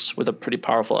 6 with a pretty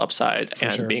powerful upside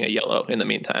being a yellow in the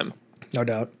meantime. No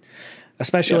doubt.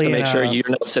 Especially you have to make sure you're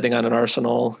not sitting on an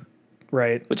arsenal,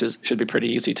 right? Which should be pretty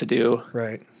easy to do,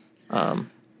 right?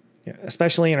 Yeah,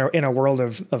 especially in a world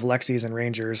of Lexies and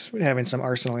Rangers, having some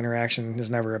arsenal interaction is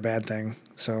never a bad thing.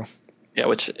 So yeah,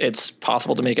 which it's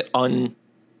possible to make it fully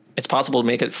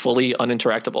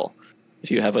uninteractable.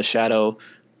 If you have a Shadow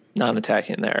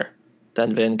non-attacking there,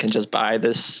 then Vin can just buy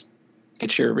this,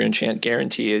 get your Rune Chant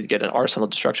guaranteed, get an Arsenal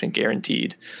Destruction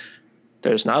guaranteed.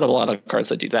 There's not a lot of cards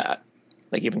that do that.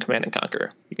 Like even Command and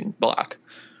Conquer, you can block.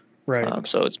 Right.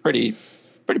 So it's pretty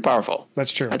powerful.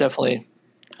 That's true.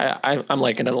 I'm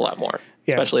liking it a lot more,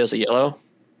 especially as a yellow.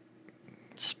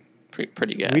 It's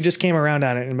pretty good. We just came around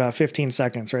on it in about 15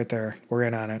 seconds right there. We're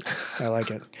in on it. I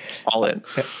like it. All in.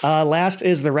 Last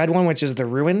is the red one, which is the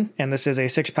Ruin. And this is a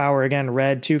 6 power, again,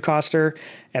 red 2-coster.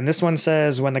 And this one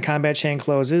says when the combat chain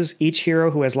closes, each hero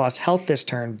who has lost health this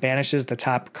turn banishes the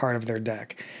top card of their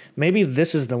deck. Maybe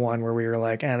this is the one where we were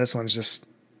like, this one's just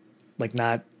like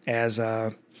not as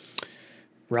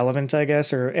relevant, I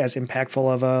guess, or as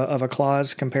impactful of a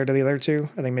clause compared to the other 2.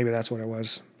 I think maybe that's what it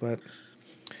was. But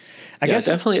I guess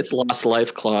definitely its lost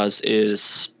life clause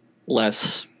is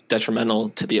less detrimental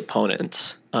to the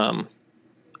opponent.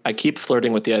 I keep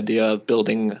flirting with the idea of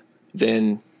building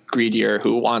Vin greedier,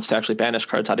 who wants to actually banish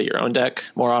cards out of your own deck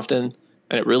more often,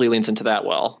 and it really leans into that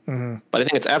well. But I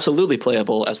think it's absolutely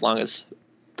playable as long as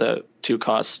the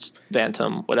 2-cost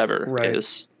Phantom whatever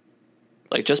is.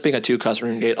 Like just being a 2-cost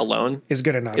Rune Gate alone is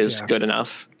good enough. Good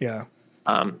enough. Yeah.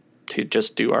 To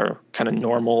just do our kind of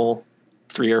normal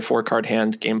 3 or 4 card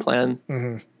hand game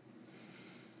plan.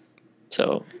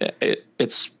 So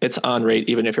it's on rate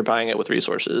even if you're buying it with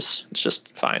resources. It's just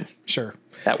fine. Sure.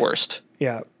 At worst.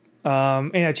 Yeah.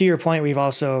 And to your point, we've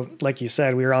also, like you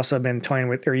said, we've also been toying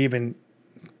with, or you've been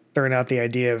throwing out the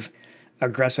idea of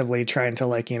aggressively trying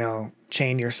to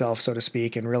chain yourself, so to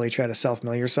speak, and really try to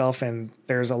self-mill yourself. And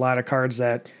there's a lot of cards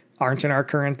that aren't in our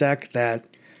current deck that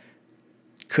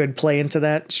could play into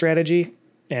that strategy.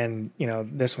 And,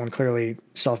 this one clearly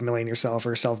self-milling yourself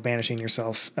or self-banishing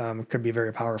yourself could be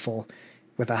very powerful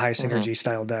with a high synergy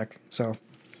style deck. So,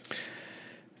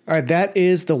 all right, that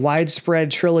is the Widespread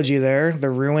trilogy there, the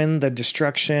Ruin, the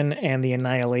Destruction, and the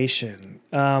Annihilation.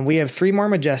 We have 3 more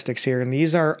Majestics here, and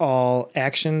these are all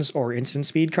actions or instant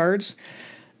speed cards.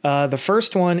 The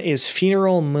first one is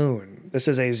Funeral Moon. This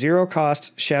is a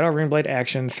 0-cost Shadow Runeblade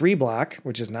action, 3 block,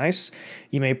 which is nice.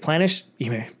 You may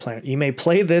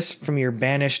play this from your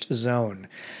banished zone.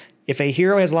 If a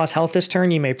hero has lost health this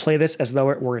turn, you may play this as though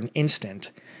it were an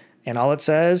instant. And all it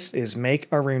says is make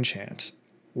a Rune Chant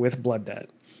with Blood Debt.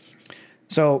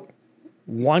 So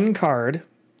 1 card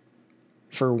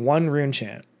for 1 Rune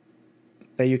Chant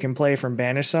that you can play from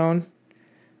banished zone,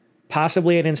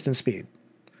 possibly at instant speed.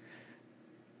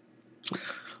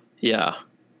 Yeah.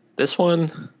 This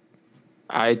one,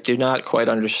 I do not quite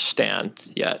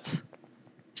understand yet.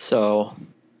 So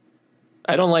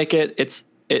I don't like it.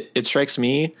 It strikes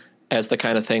me as the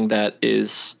kind of thing that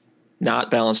is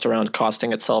not balanced around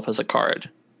costing itself as a card.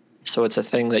 So it's a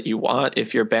thing that you want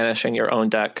if you're banishing your own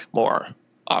deck more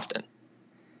often.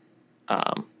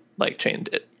 Like Chain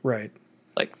did. Right.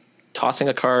 Like tossing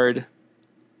a card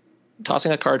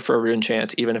for a Rune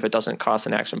Chant, even if it doesn't cost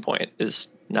an action point, is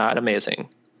not amazing.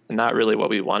 Not really what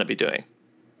we want to be doing.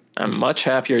 I'm much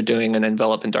happier doing an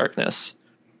Envelop in Darkness,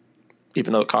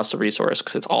 even though it costs a resource,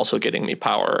 because it's also getting me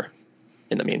power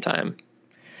in the meantime.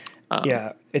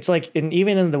 It's like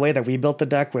even in the way that we built the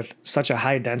deck with such a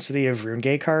high density of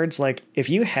Runegate cards, like if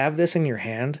you have this in your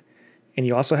hand and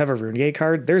you also have a Runegate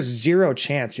card, there's 0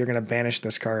 chance you're going to banish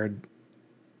this card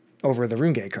over the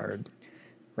Runegate card,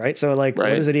 right? So like,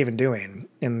 Right. what is it even doing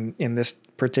in this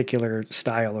particular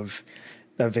style of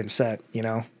Vynnset, you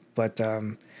know? But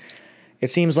it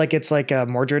seems like it's like a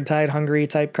Mordred Tide Hungry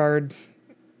type card,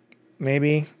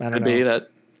 maybe. I don't Could know. be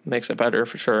that makes it better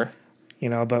for sure. You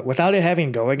know, but without it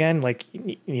having go again, like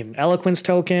you need an Eloquence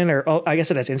token, or I guess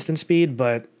it has instant speed,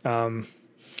 but yeah,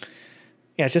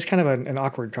 it's just kind of an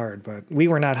awkward card. But we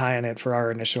were not high on it for our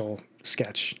initial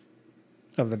sketch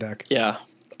of the deck. Yeah.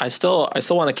 I still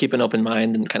want to keep an open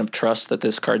mind and kind of trust that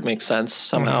this card makes sense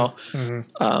somehow.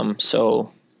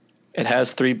 So it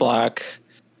has 3 black.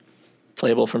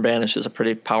 Playable from Banish is a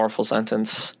pretty powerful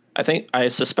sentence. I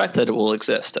suspect that it will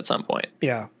exist at some point.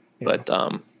 Yeah. But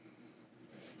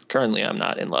currently I'm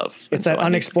not in love. It's that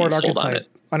unexplored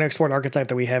archetype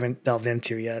that we haven't delved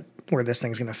into yet, where this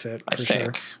thing's going to fit for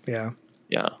sure. Yeah.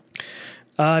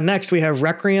 Yeah. Next, we have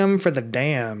Requiem for the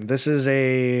Damned. This is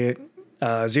a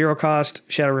 0 cost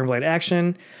Shadow Runeblade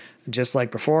action. Just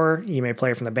like before, you may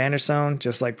play it from the Banish Zone.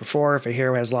 Just like before, if a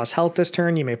hero has lost health this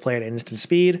turn, you may play it at instant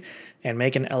speed and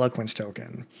make an Eloquence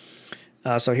token.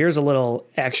 So here's a little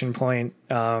action point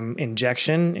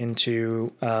injection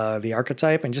into the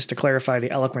archetype. And just to clarify,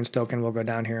 the Eloquence token, we'll go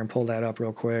down here and pull that up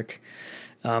real quick.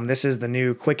 This is the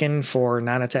new Quicken for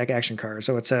non-attack action card.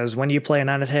 So it says, when you play a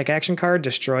non-attack action card,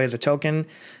 destroy the token,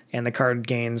 and the card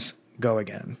gains go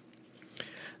again.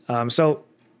 So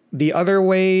the other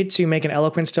way to make an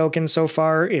Eloquence token so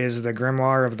far is the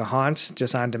Grimoire of the Haunt,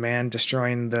 just on demand,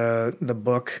 destroying the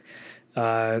book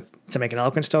to make an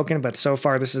Eloquence token. But so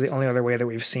far, this is the only other way that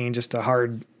we've seen, just a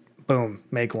hard, boom,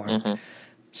 make one.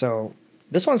 So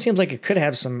this one seems like it could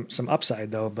have some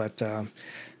upside, though. But,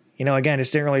 you know, again, it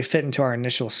just didn't really fit into our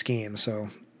initial scheme. So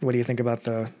what do you think about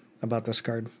this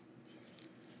card?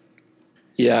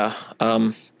 Yeah,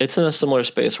 it's in a similar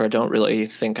space where I don't really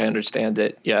think I understand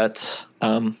it yet.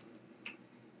 I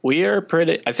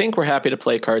think we're happy to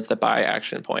play cards that buy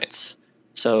action points.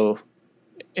 So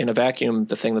in a vacuum,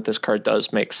 the thing that this card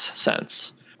does makes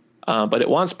sense. But it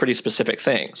wants pretty specific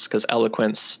things, because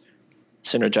Eloquence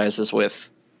synergizes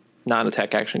with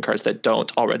non-attack action cards that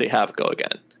don't already have go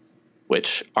again,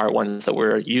 which are ones that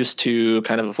we're used to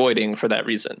kind of avoiding for that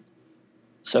reason.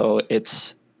 So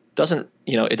it doesn't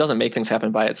make things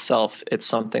happen by itself. It's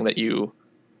something that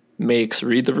makes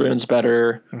read the runes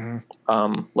better.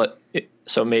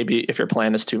 So maybe if your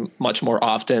plan is to much more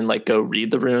often like go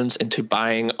read the runes into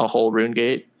buying a whole rune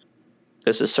gate,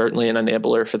 this is certainly an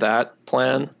enabler for that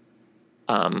plan.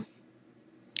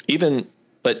 Even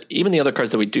the other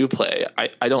cards that we do play,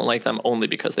 I don't like them only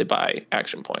because they buy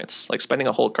action points. Like spending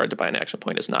a whole card to buy an action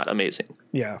point is not amazing.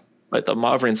 Yeah. But the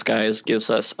Mauvrin Skies gives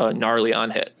us a gnarly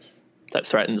on hit that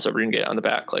threatens a rune gate on the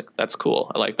back. Like, that's cool.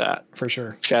 I like that. For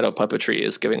sure. Shadow Puppetry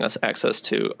is giving us access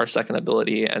to our second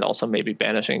ability, and also maybe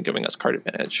banishing and giving us card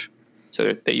advantage.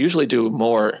 So they usually do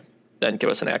more than give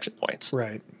us an action point.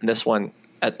 Right. And this one,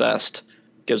 at best,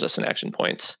 gives us an action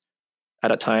point at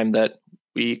a time that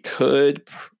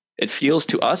it feels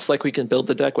to us like we can build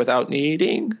the deck without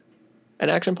needing an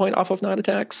action point off of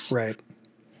non-attacks. Right.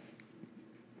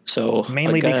 So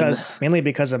mainly because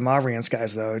of Mauvrian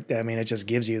Skies, though. I mean, it just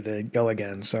gives you the go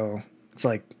again. So it's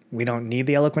like we don't need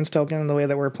the Eloquence token in the way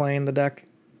that we're playing the deck.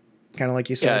 Kind of like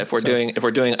you said. Yeah, if we're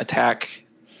doing attack,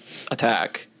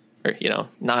 or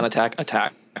non-attack,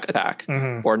 attack,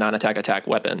 or non-attack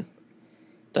weapon,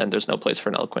 then there's no place for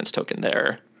an Eloquence token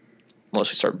there.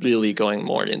 Unless we start really going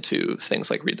more into things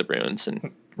like read the runes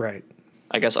and right.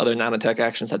 I guess other non-attack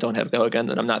actions that don't have go again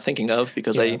that I'm not thinking of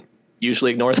because I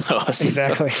usually ignore those.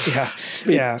 Exactly. So,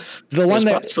 yeah.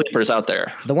 There's sleepers out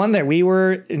there. The one that we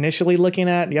were initially looking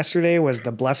at yesterday was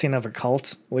the Blessing of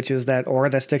Occult, which is that aura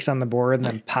that sticks on the board and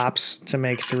then pops to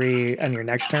make 3 on your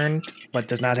next turn, but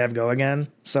does not have go again.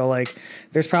 So like,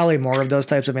 there's probably more of those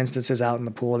types of instances out in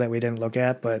the pool that we didn't look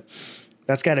at, but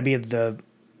that's got to be the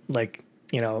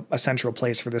a central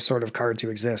place for this sort of card to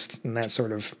exist in that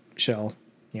sort of shell.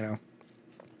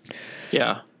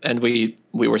 Yeah, and we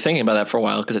were thinking about that for a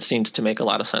while because it seemed to make a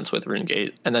lot of sense with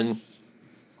RuneGate, and then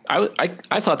I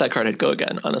thought that card had go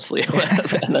again, honestly,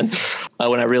 and then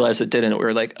when I realized it didn't, we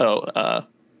were like,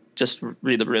 just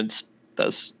read the runes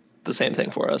does the same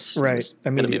thing for us. Right, it's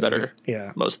going to be better.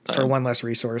 Yeah, most of the time for one less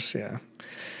resource. Yeah.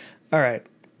 All right.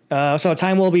 So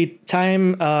time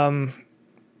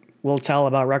will tell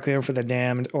about Requiem for the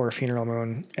Damned or Funeral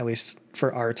Moon, at least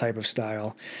for our type of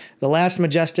style. The last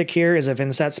Majestic here is a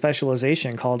Vynnset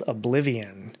specialization called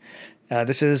Oblivion.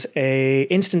 This is a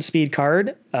instant speed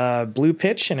card, blue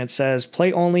pitch, and it says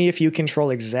play only if you control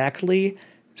exactly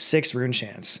 6 rune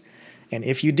chants. And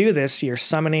if you do this, you're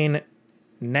summoning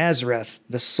Nazareth,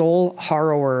 the Soul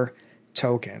Harrower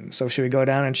token. So should we go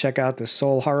down and check out the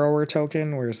Soul Harrower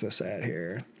token? Where's this at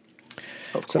here?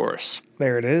 Of course.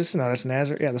 There it is. No, that's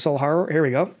Nazareth. Yeah, the Soul Horror. Here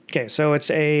we go. Okay, so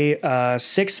it's a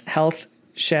 6 health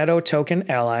shadow token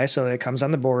ally, so it comes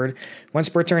on the board. Once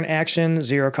per turn action,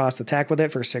 0 cost attack with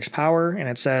it for 6 power, and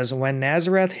it says when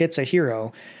Nazareth hits a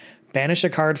hero, banish a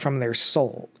card from their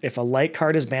soul. If a light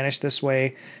card is banished this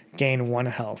way, gain 1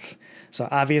 health. So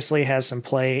obviously has some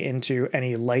play into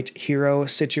any light hero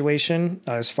situation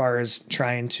as far as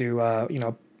trying to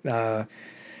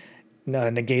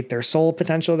negate their soul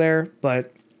potential there.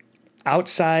 But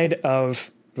outside of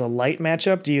the light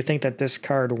matchup, do you think that this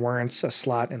card warrants a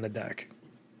slot in the deck?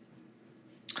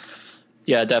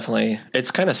 Yeah, definitely.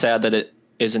 It's kind of sad that it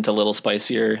isn't a little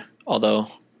spicier, although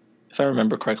if I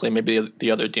remember correctly, maybe the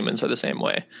other demons are the same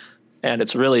way. And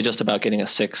it's really just about getting a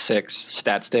 6/6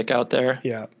 stat stick out there.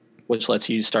 Yeah. Which lets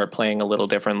you start playing a little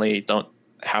differently. You don't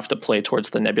have to play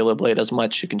towards the Nebula Blade as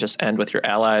much. You can just end with your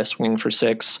ally, swing for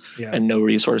 6, and no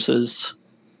resources.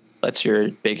 Lets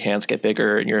your big hands get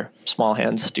bigger and your small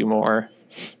hands do more.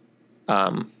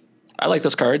 I like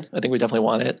this card. I think we definitely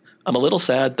want it. I'm a little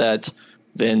sad that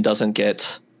Vin doesn't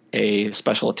get a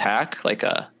special attack, like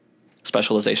a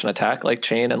specialization attack like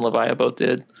Chain and Leviah both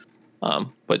did.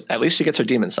 But at least she gets her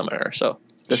Demon Summoner, so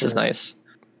this is nice.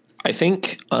 I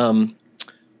think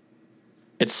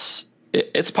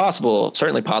it's possible,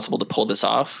 certainly possible to pull this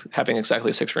off. Having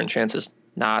exactly 6 rune chance is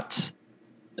not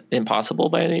impossible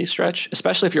by any stretch,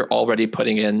 especially if you're already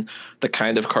putting in the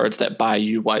kind of cards that buy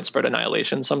you widespread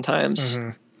annihilation sometimes.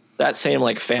 That same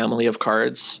like family of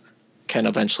cards can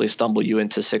eventually stumble you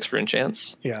into 6 rune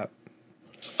chance. Yeah.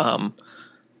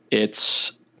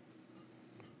 It's,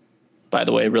 by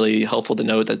the way, really helpful to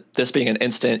note that this being an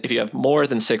instant, if you have more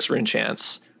than 6 rune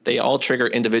chance, they all trigger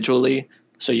individually.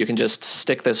 So you can just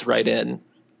stick this right in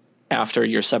after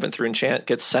your 7th rune chant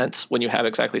gets sent when you have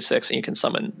exactly 6, and you can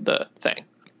summon the thing.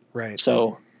 Right.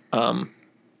 So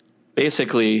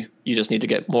basically, you just need to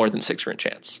get more than 6 rune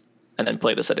chants and then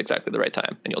play this at exactly the right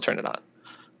time, and you'll turn it on.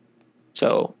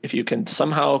 So if you can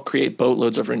somehow create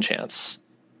boatloads of rune chants,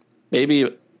 maybe,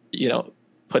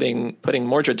 putting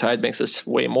Mordred Tide makes this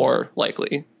way more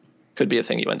likely. Could be a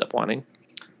thing you end up wanting.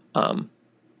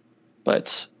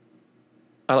 But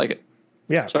I like it.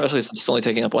 Yeah. Especially since it's only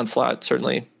taking up 1 slot,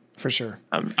 certainly. For sure.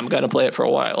 I'm going to play it for a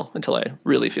while until I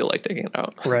really feel like taking it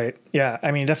out. Right. Yeah.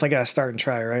 I mean, definitely got to start and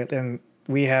try, right? And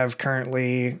we have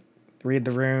currently Read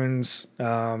the Runes,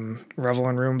 Revel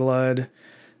in Runeblood.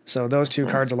 So those 2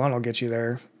 cards alone will get you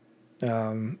there,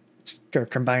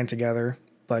 combined together.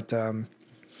 But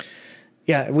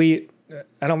yeah,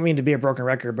 I don't mean to be a broken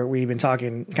record, but we've been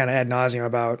talking kind of ad nauseum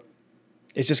about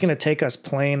it's just going to take us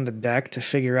playing the deck to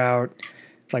figure out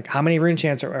like how many rune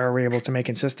chants are we able to make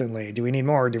consistently? Do we need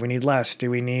more? Do we need less? Do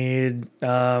we need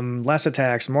less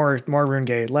attacks, more rune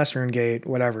gate, less rune gate,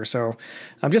 whatever. So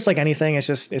just like anything,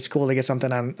 it's cool to get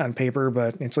something on paper,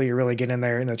 but until you really get in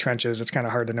there in the trenches, it's kind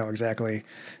of hard to know exactly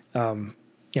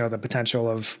the potential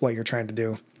of what you're trying to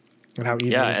do and how easy it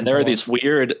is. Yeah, and there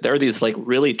are these like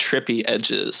really trippy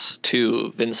edges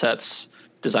to Vynnset's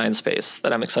design space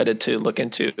that I'm excited to look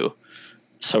into.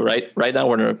 So right now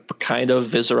we're in a kind of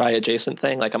Viserai adjacent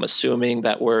thing. Like I'm assuming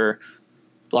that we're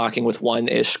blocking with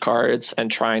 1-ish cards and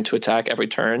trying to attack every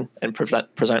turn and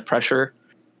present pressure,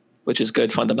 which is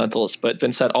good fundamentals. But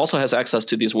Vynnset also has access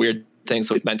to these weird things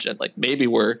that we've mentioned. Like maybe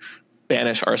we're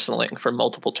banish arsenaling for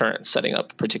multiple turns, setting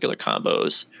up particular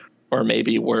combos, or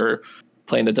maybe we're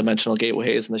playing the dimensional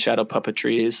gateways and the shadow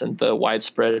puppetries and the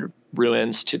widespread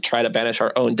ruins to try to banish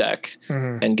our own deck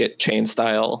and get chain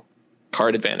style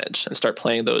card advantage and start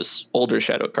playing those older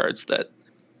shadow cards that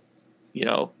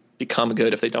become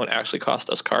good if they don't actually cost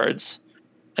us cards,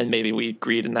 and maybe we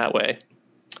greed in that way.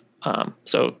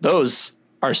 So those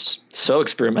are so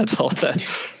experimental that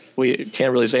we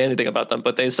can't really say anything about them,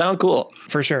 but they sound cool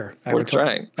for sure. Worth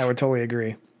trying. I would totally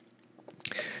agree.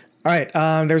 All right,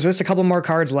 there's just a couple more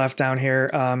cards left down here.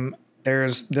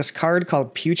 There's this card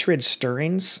called Putrid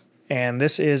Stirrings. And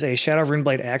this is a Shadow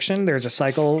Runeblade action. There's a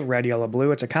cycle, red, yellow,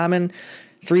 blue. It's a common,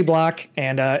 3 block,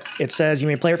 and it says you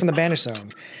may play it from the banish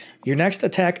zone. Your next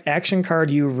attack action card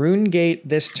you rune gate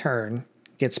this turn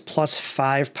gets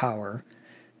 +5 power.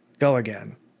 Go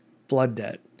again. Blood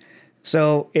Debt.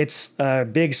 So it's a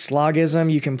big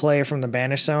slogism. You can play from the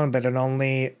banish zone, but it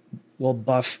only will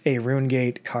buff a rune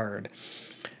gate card.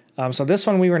 So this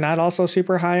one we were not also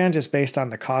super high on just based on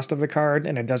the cost of the card,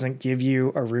 and it doesn't give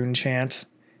you a rune chant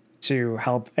to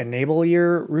help enable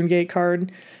your rune gate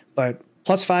card, but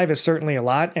 +5 is certainly a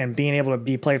lot, and being able to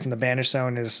be played from the banish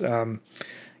zone is,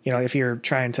 if you're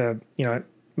trying to,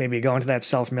 maybe go into that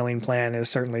self-milling plan is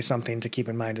certainly something to keep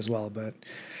in mind as well. But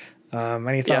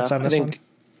any thoughts on this one?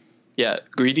 Yeah,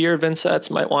 greedier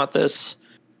Vynsets might want this.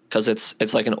 because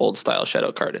it's like an old style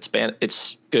shadow card.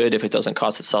 It's good if it doesn't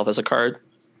cost itself as a card.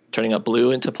 Turning a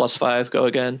blue into +5 go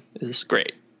again is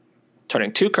great.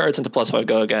 Turning 2 cards into +5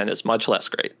 go again is much less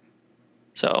great.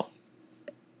 So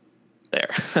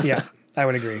there. Yeah, I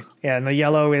would agree. Yeah, and the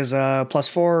yellow is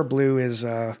 +4, blue is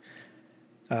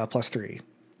 +3.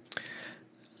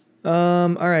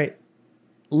 All right.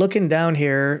 Looking down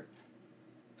here.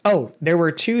 Oh, there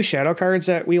were 2 shadow cards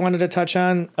that we wanted to touch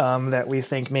on that we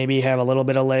think maybe have a little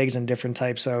bit of legs in different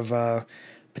types of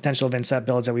potential Vynnset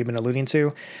builds that we've been alluding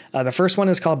to. The first one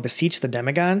is called Beseech the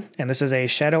Demagon, and this is a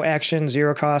shadow action,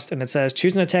 0 cost, and it says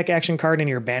choose an attack action card in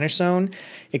your banish zone.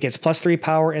 It gets +3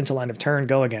 power until end of turn,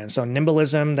 go again. So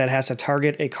Nimbleism that has to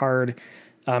target a card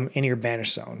in your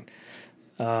banish zone.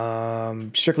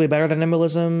 Strictly better than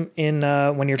Nimbleism in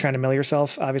when you're trying to mill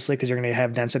yourself, obviously, because you're going to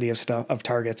have density of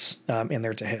targets in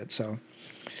there to hit. So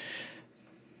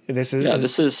this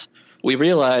is we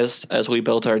realized as we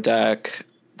built our deck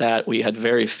that we had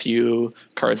very few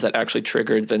cards that actually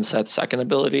triggered Vynnset's second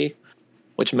ability,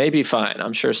 which may be fine.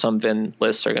 I'm sure some Vin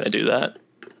lists are going to do that,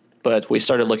 but we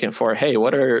started looking for, hey,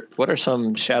 what are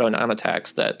some shadow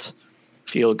non-attacks that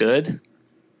feel good?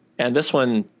 And this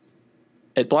one,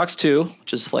 it blocks 2,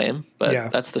 which is lame, but yeah.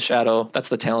 That's the shadow. That's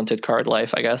the talented card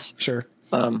life, I guess. Sure.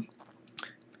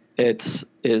 It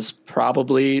is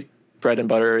probably bread and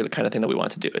butter, the kind of thing that we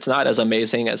want to do. It's not as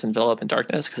amazing as Envelop in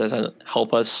Darkness because it doesn't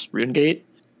help us RuneGate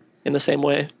in the same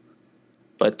way.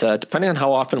 But depending on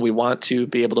how often we want to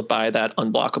be able to buy that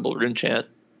unblockable rune chant,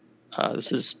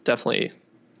 this is definitely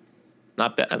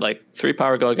not bad. Like 3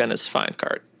 power go again is fine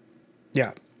card.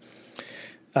 Yeah.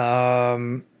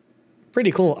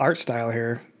 Pretty cool art style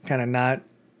here. Kind of not,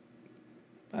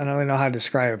 I don't really know how to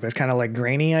describe it, but it's kind of like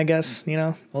grainy, I guess,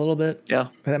 a little bit. Yeah.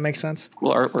 If that makes sense.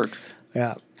 Cool artwork.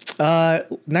 Yeah.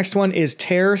 Next one is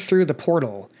Tear Through the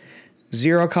Portal.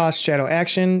 0 cost shadow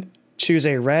action. Choose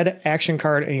a red action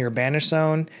card in your banish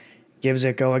zone. Gives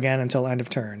it go again until end of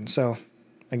turn. So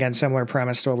again, similar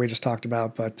premise to what we just talked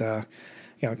about, but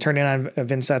turning on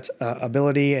Vynnset's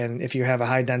ability, and if you have a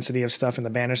high density of stuff in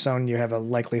the banish zone, you have a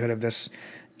likelihood of this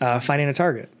finding a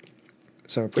target.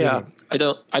 So pretty good.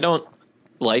 I don't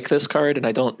like this card, and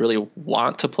I don't really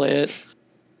want to play it.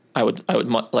 I would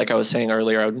like I was saying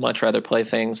earlier, I would much rather play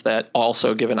things that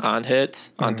also give an on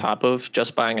hit on top of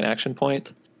just buying an action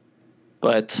point.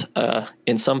 But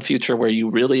in some future where you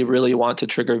really, really want to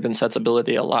trigger Vynnset's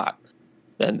ability a lot,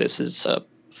 then this is a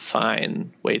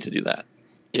fine way to do that.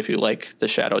 If you like the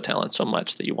shadow talent so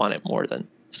much that you want it more than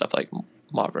stuff like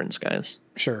Mauvern's guys.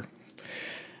 Sure.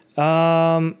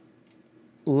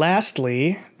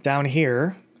 Lastly, down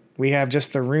here, we have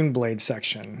just the Runeblade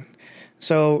section.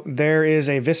 So there is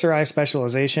a Visceri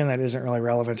specialization that isn't really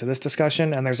relevant to this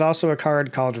discussion, and there's also a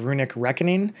card called Runic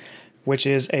Reckoning, which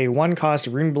is a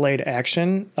 1-cost Runeblade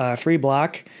action, 3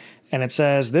 block, and it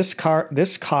says this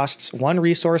costs 1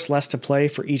 resource less to play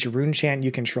for each rune chant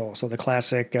you control. So the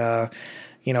classic,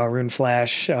 Rune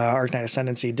Flash, Arcanine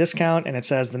Ascendancy discount, and it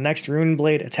says the next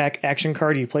Runeblade attack action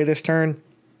card you play this turn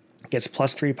gets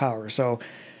 +3 power. So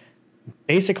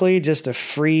basically just a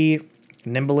free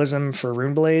Nimbleism for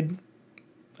Runeblade.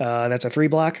 That's a 3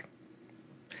 block.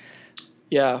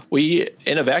 Yeah,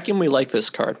 in a vacuum, we like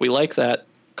this card. We like that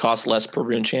cost less per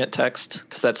rune chant text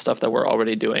because that's stuff that we're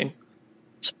already doing.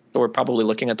 So we're probably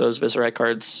looking at those Visceri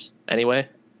cards anyway,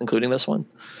 including this one.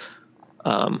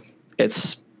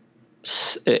 It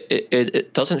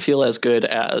doesn't feel as good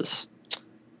as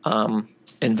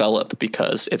Envelop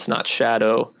because it's not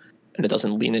shadow and it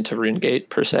doesn't lean into RuneGate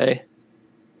per se,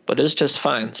 but it's just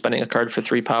fine. Spending a card for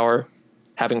 3 power,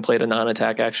 having played a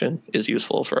non-attack action is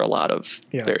useful for a lot of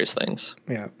various things.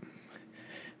 Yeah.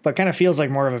 But kind of feels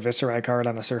like more of a Visceri card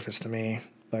on the surface to me.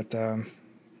 But,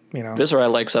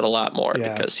 Visceri likes it a lot more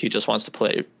because he just wants to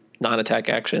play non-attack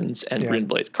actions and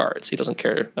Runeblade cards. He doesn't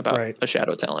care about a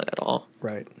shadow talent at all.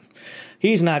 Right.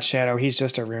 He's not shadow. He's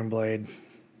just a Runeblade.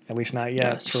 At least not yet.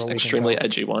 Yeah, just an extremely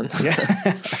edgy one.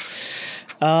 Yeah.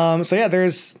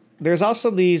 There's also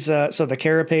these, so the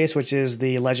Carapace, which is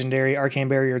the legendary Arcane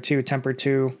Barrier 2, Temper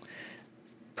 2,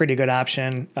 pretty good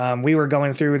option. We were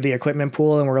going through the equipment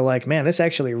pool and we're like, man, this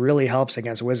actually really helps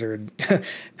against Wizard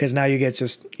because now you get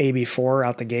just AB4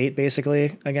 out the gate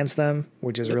basically against them,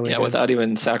 which is really good. Without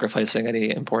even sacrificing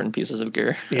any important pieces of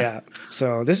gear. Yeah.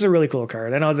 So this is a really cool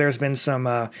card. I know there's been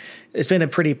some, it's been a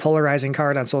pretty polarizing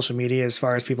card on social media as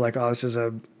far as people like, oh, this is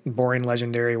a boring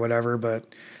legendary, whatever, but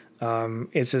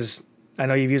it's I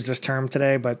know you've used this term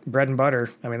today, but bread and butter.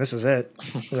 I mean, this is it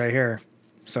right here.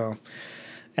 So,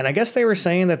 and I guess they were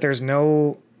saying that there's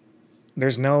no,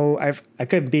 I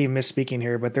could be misspeaking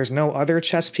here, but there's no other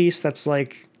chess piece that's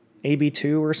like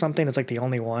AB2 or something. It's like the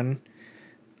only one.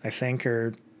 I think,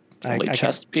 or Only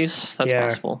chest piece? That's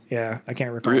possible. Yeah, I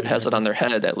can't recall. Brute has it on their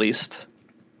head, at least.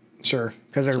 Sure,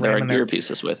 because they're ramming their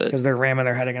pieces with it. Because they're ramming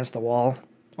their head against the wall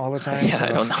all the time. Yeah, so I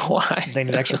don't know why. They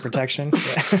need extra protection.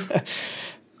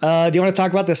 Yeah. Do you want to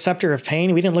talk about the Scepter of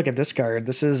Pain? We didn't look at this card.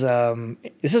 This is a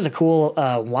cool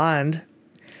wand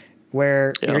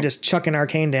where you're just chucking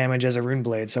arcane damage as a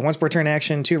Runeblade. So once per turn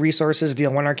action, 2 resources,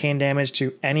 deal 1 arcane damage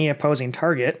to any opposing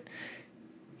target.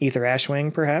 Ether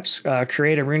Ashwing, perhaps.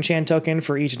 Create a Runechant token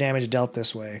for each damage dealt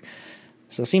this way.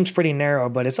 So it seems pretty narrow,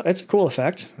 but it's a cool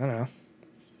effect. I don't know.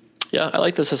 Yeah, I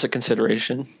like this as a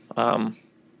consideration.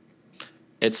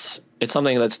 It's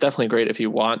something that's definitely great if you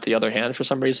want the other hand for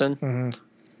some reason.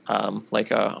 Mm-hmm.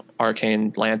 Like a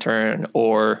Arcane Lantern,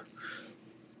 or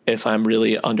if I'm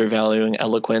really undervaluing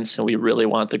Eloquence and we really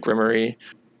want the Grimoire,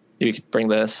 you could bring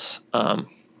this.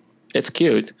 It's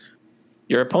cute.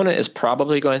 Your opponent is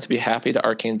probably going to be happy to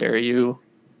Arcane Bury you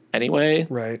anyway.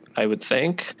 Right. I would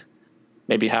think.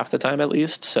 Maybe half the time at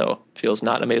least. So feels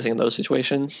not amazing in those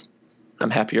situations. I'm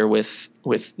happier with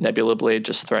Nebula Blade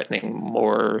just threatening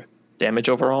more damage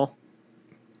overall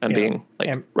and being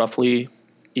roughly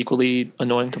equally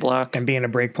annoying to block. And being a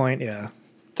breakpoint, yeah.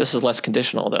 This is less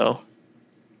conditional though.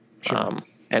 Sure.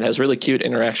 And has really cute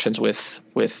interactions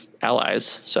with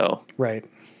allies. So right.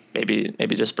 Maybe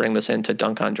just bring this in to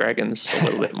dunk on dragons a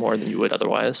little bit more than you would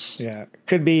otherwise. Yeah.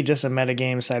 Could be just a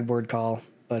metagame sideboard call.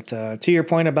 But to your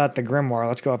point about the Grimoire,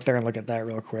 let's go up there and look at that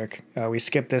real quick. We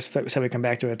skipped this, so we come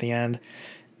back to it at the end.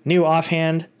 New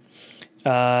offhand,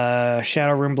 Shadow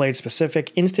Runeblade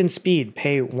specific, instant speed,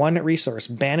 pay 1 resource,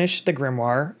 banish the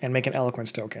Grimoire, and make an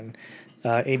Eloquence token.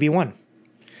 AB1.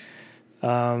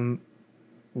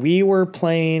 We were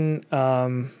playing,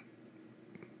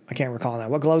 I can't recall now.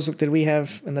 What gloves did we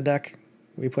have in the deck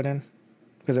we put in?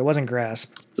 Because it wasn't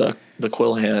Grasp. The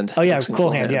Quill Hand. Oh, yeah,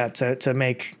 Quill Hand, yeah, to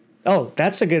make... Oh,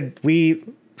 that's a good... We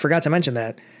forgot to mention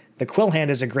that. The Quill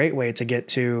Hand is a great way to get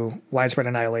to Widespread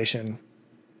Annihilation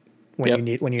when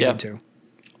you need to.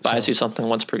 Buys you something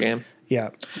once per game. Yeah.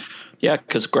 Yeah,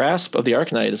 because Grasp of the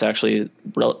Arcanite is actually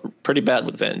pretty bad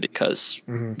with Vin, because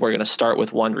we're going to start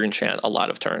with 1 Runechant a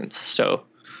lot of turns. So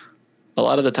a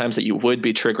lot of the times that you would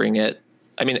be triggering it,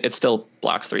 I mean, it still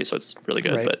blocks 3, so it's really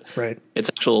good. But its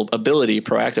actual ability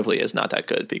proactively is not that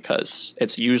good, because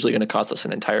it's usually going to cost us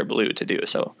an entire blue to do.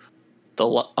 So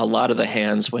a lot of the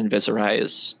hands when Viserai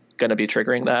is going to be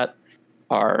triggering that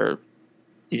are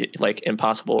like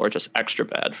impossible or just extra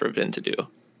bad for Vin to do.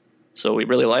 So we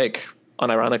really like,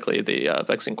 unironically, the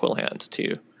Vexing Quill Hand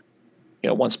to,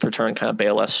 once per turn kind of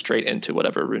bail us straight into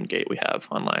whatever rune gate we have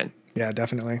online. Yeah,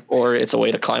 definitely. Or it's a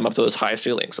way to climb up to those high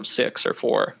ceilings of 6 or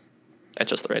 4 at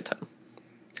just the right time.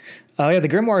 Yeah, the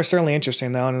Grimoire is certainly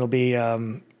interesting, though, and it'll be,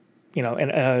 an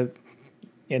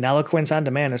Eloquence on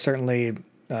demand is certainly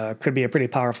could be a pretty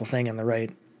powerful thing in the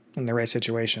right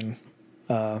situation.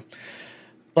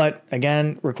 But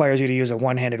again, requires you to use a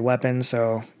one-handed weapon.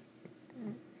 So,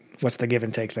 what's the give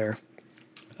and take there?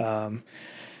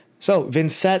 So,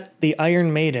 Vynnset, the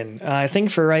Iron Maiden. I think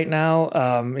for right now,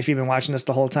 if you've been watching this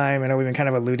the whole time, I know we've been kind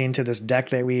of alluding to this deck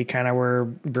that we kind of were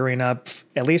brewing up.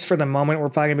 At least for the moment, we're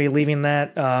probably going to be leaving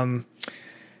that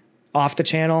off the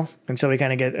channel until we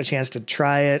kind of get a chance to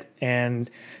try it and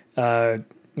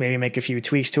maybe make a few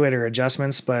tweaks to it or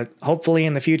adjustments. But hopefully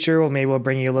in the future, we'll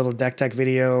bring you a little deck tech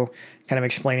video kind of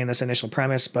explaining this initial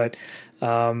premise. But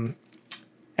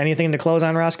anything to close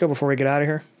on, Roscoe, before we get out of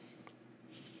here?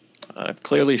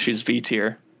 Clearly she's V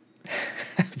tier.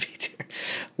 V tier.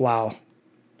 Wow.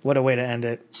 What a way to end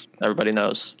it. Everybody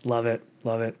knows. Love it.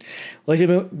 Love it. Well, if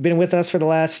you've been with us for the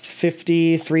last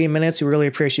 53 minutes, we really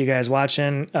appreciate you guys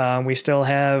watching. We still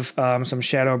have some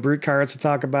Shadow Brute cards to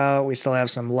talk about. We still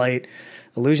have some light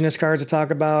Illusionist cards to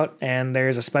talk about. And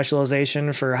there's a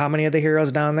specialization for how many of the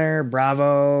heroes down there?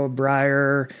 Bravo,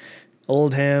 Briar,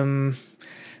 Oldhim,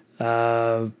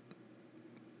 I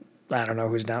don't know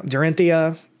who's down.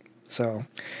 Dorinthia. So,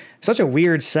 such a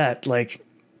weird set. Like,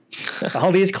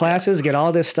 all these classes get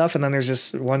all this stuff, and then there's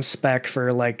just one spec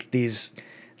for like these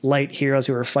light heroes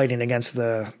who are fighting against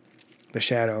the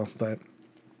shadow. But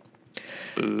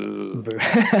boo.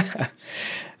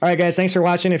 All right, guys, thanks for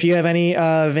watching. If you have any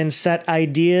Vynnset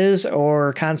ideas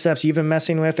or concepts you've been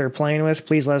messing with or playing with,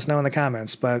 please let us know in the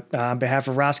comments. But on behalf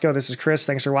of Roscoe, this is Chris.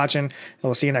 Thanks for watching, and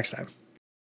we'll see you next time.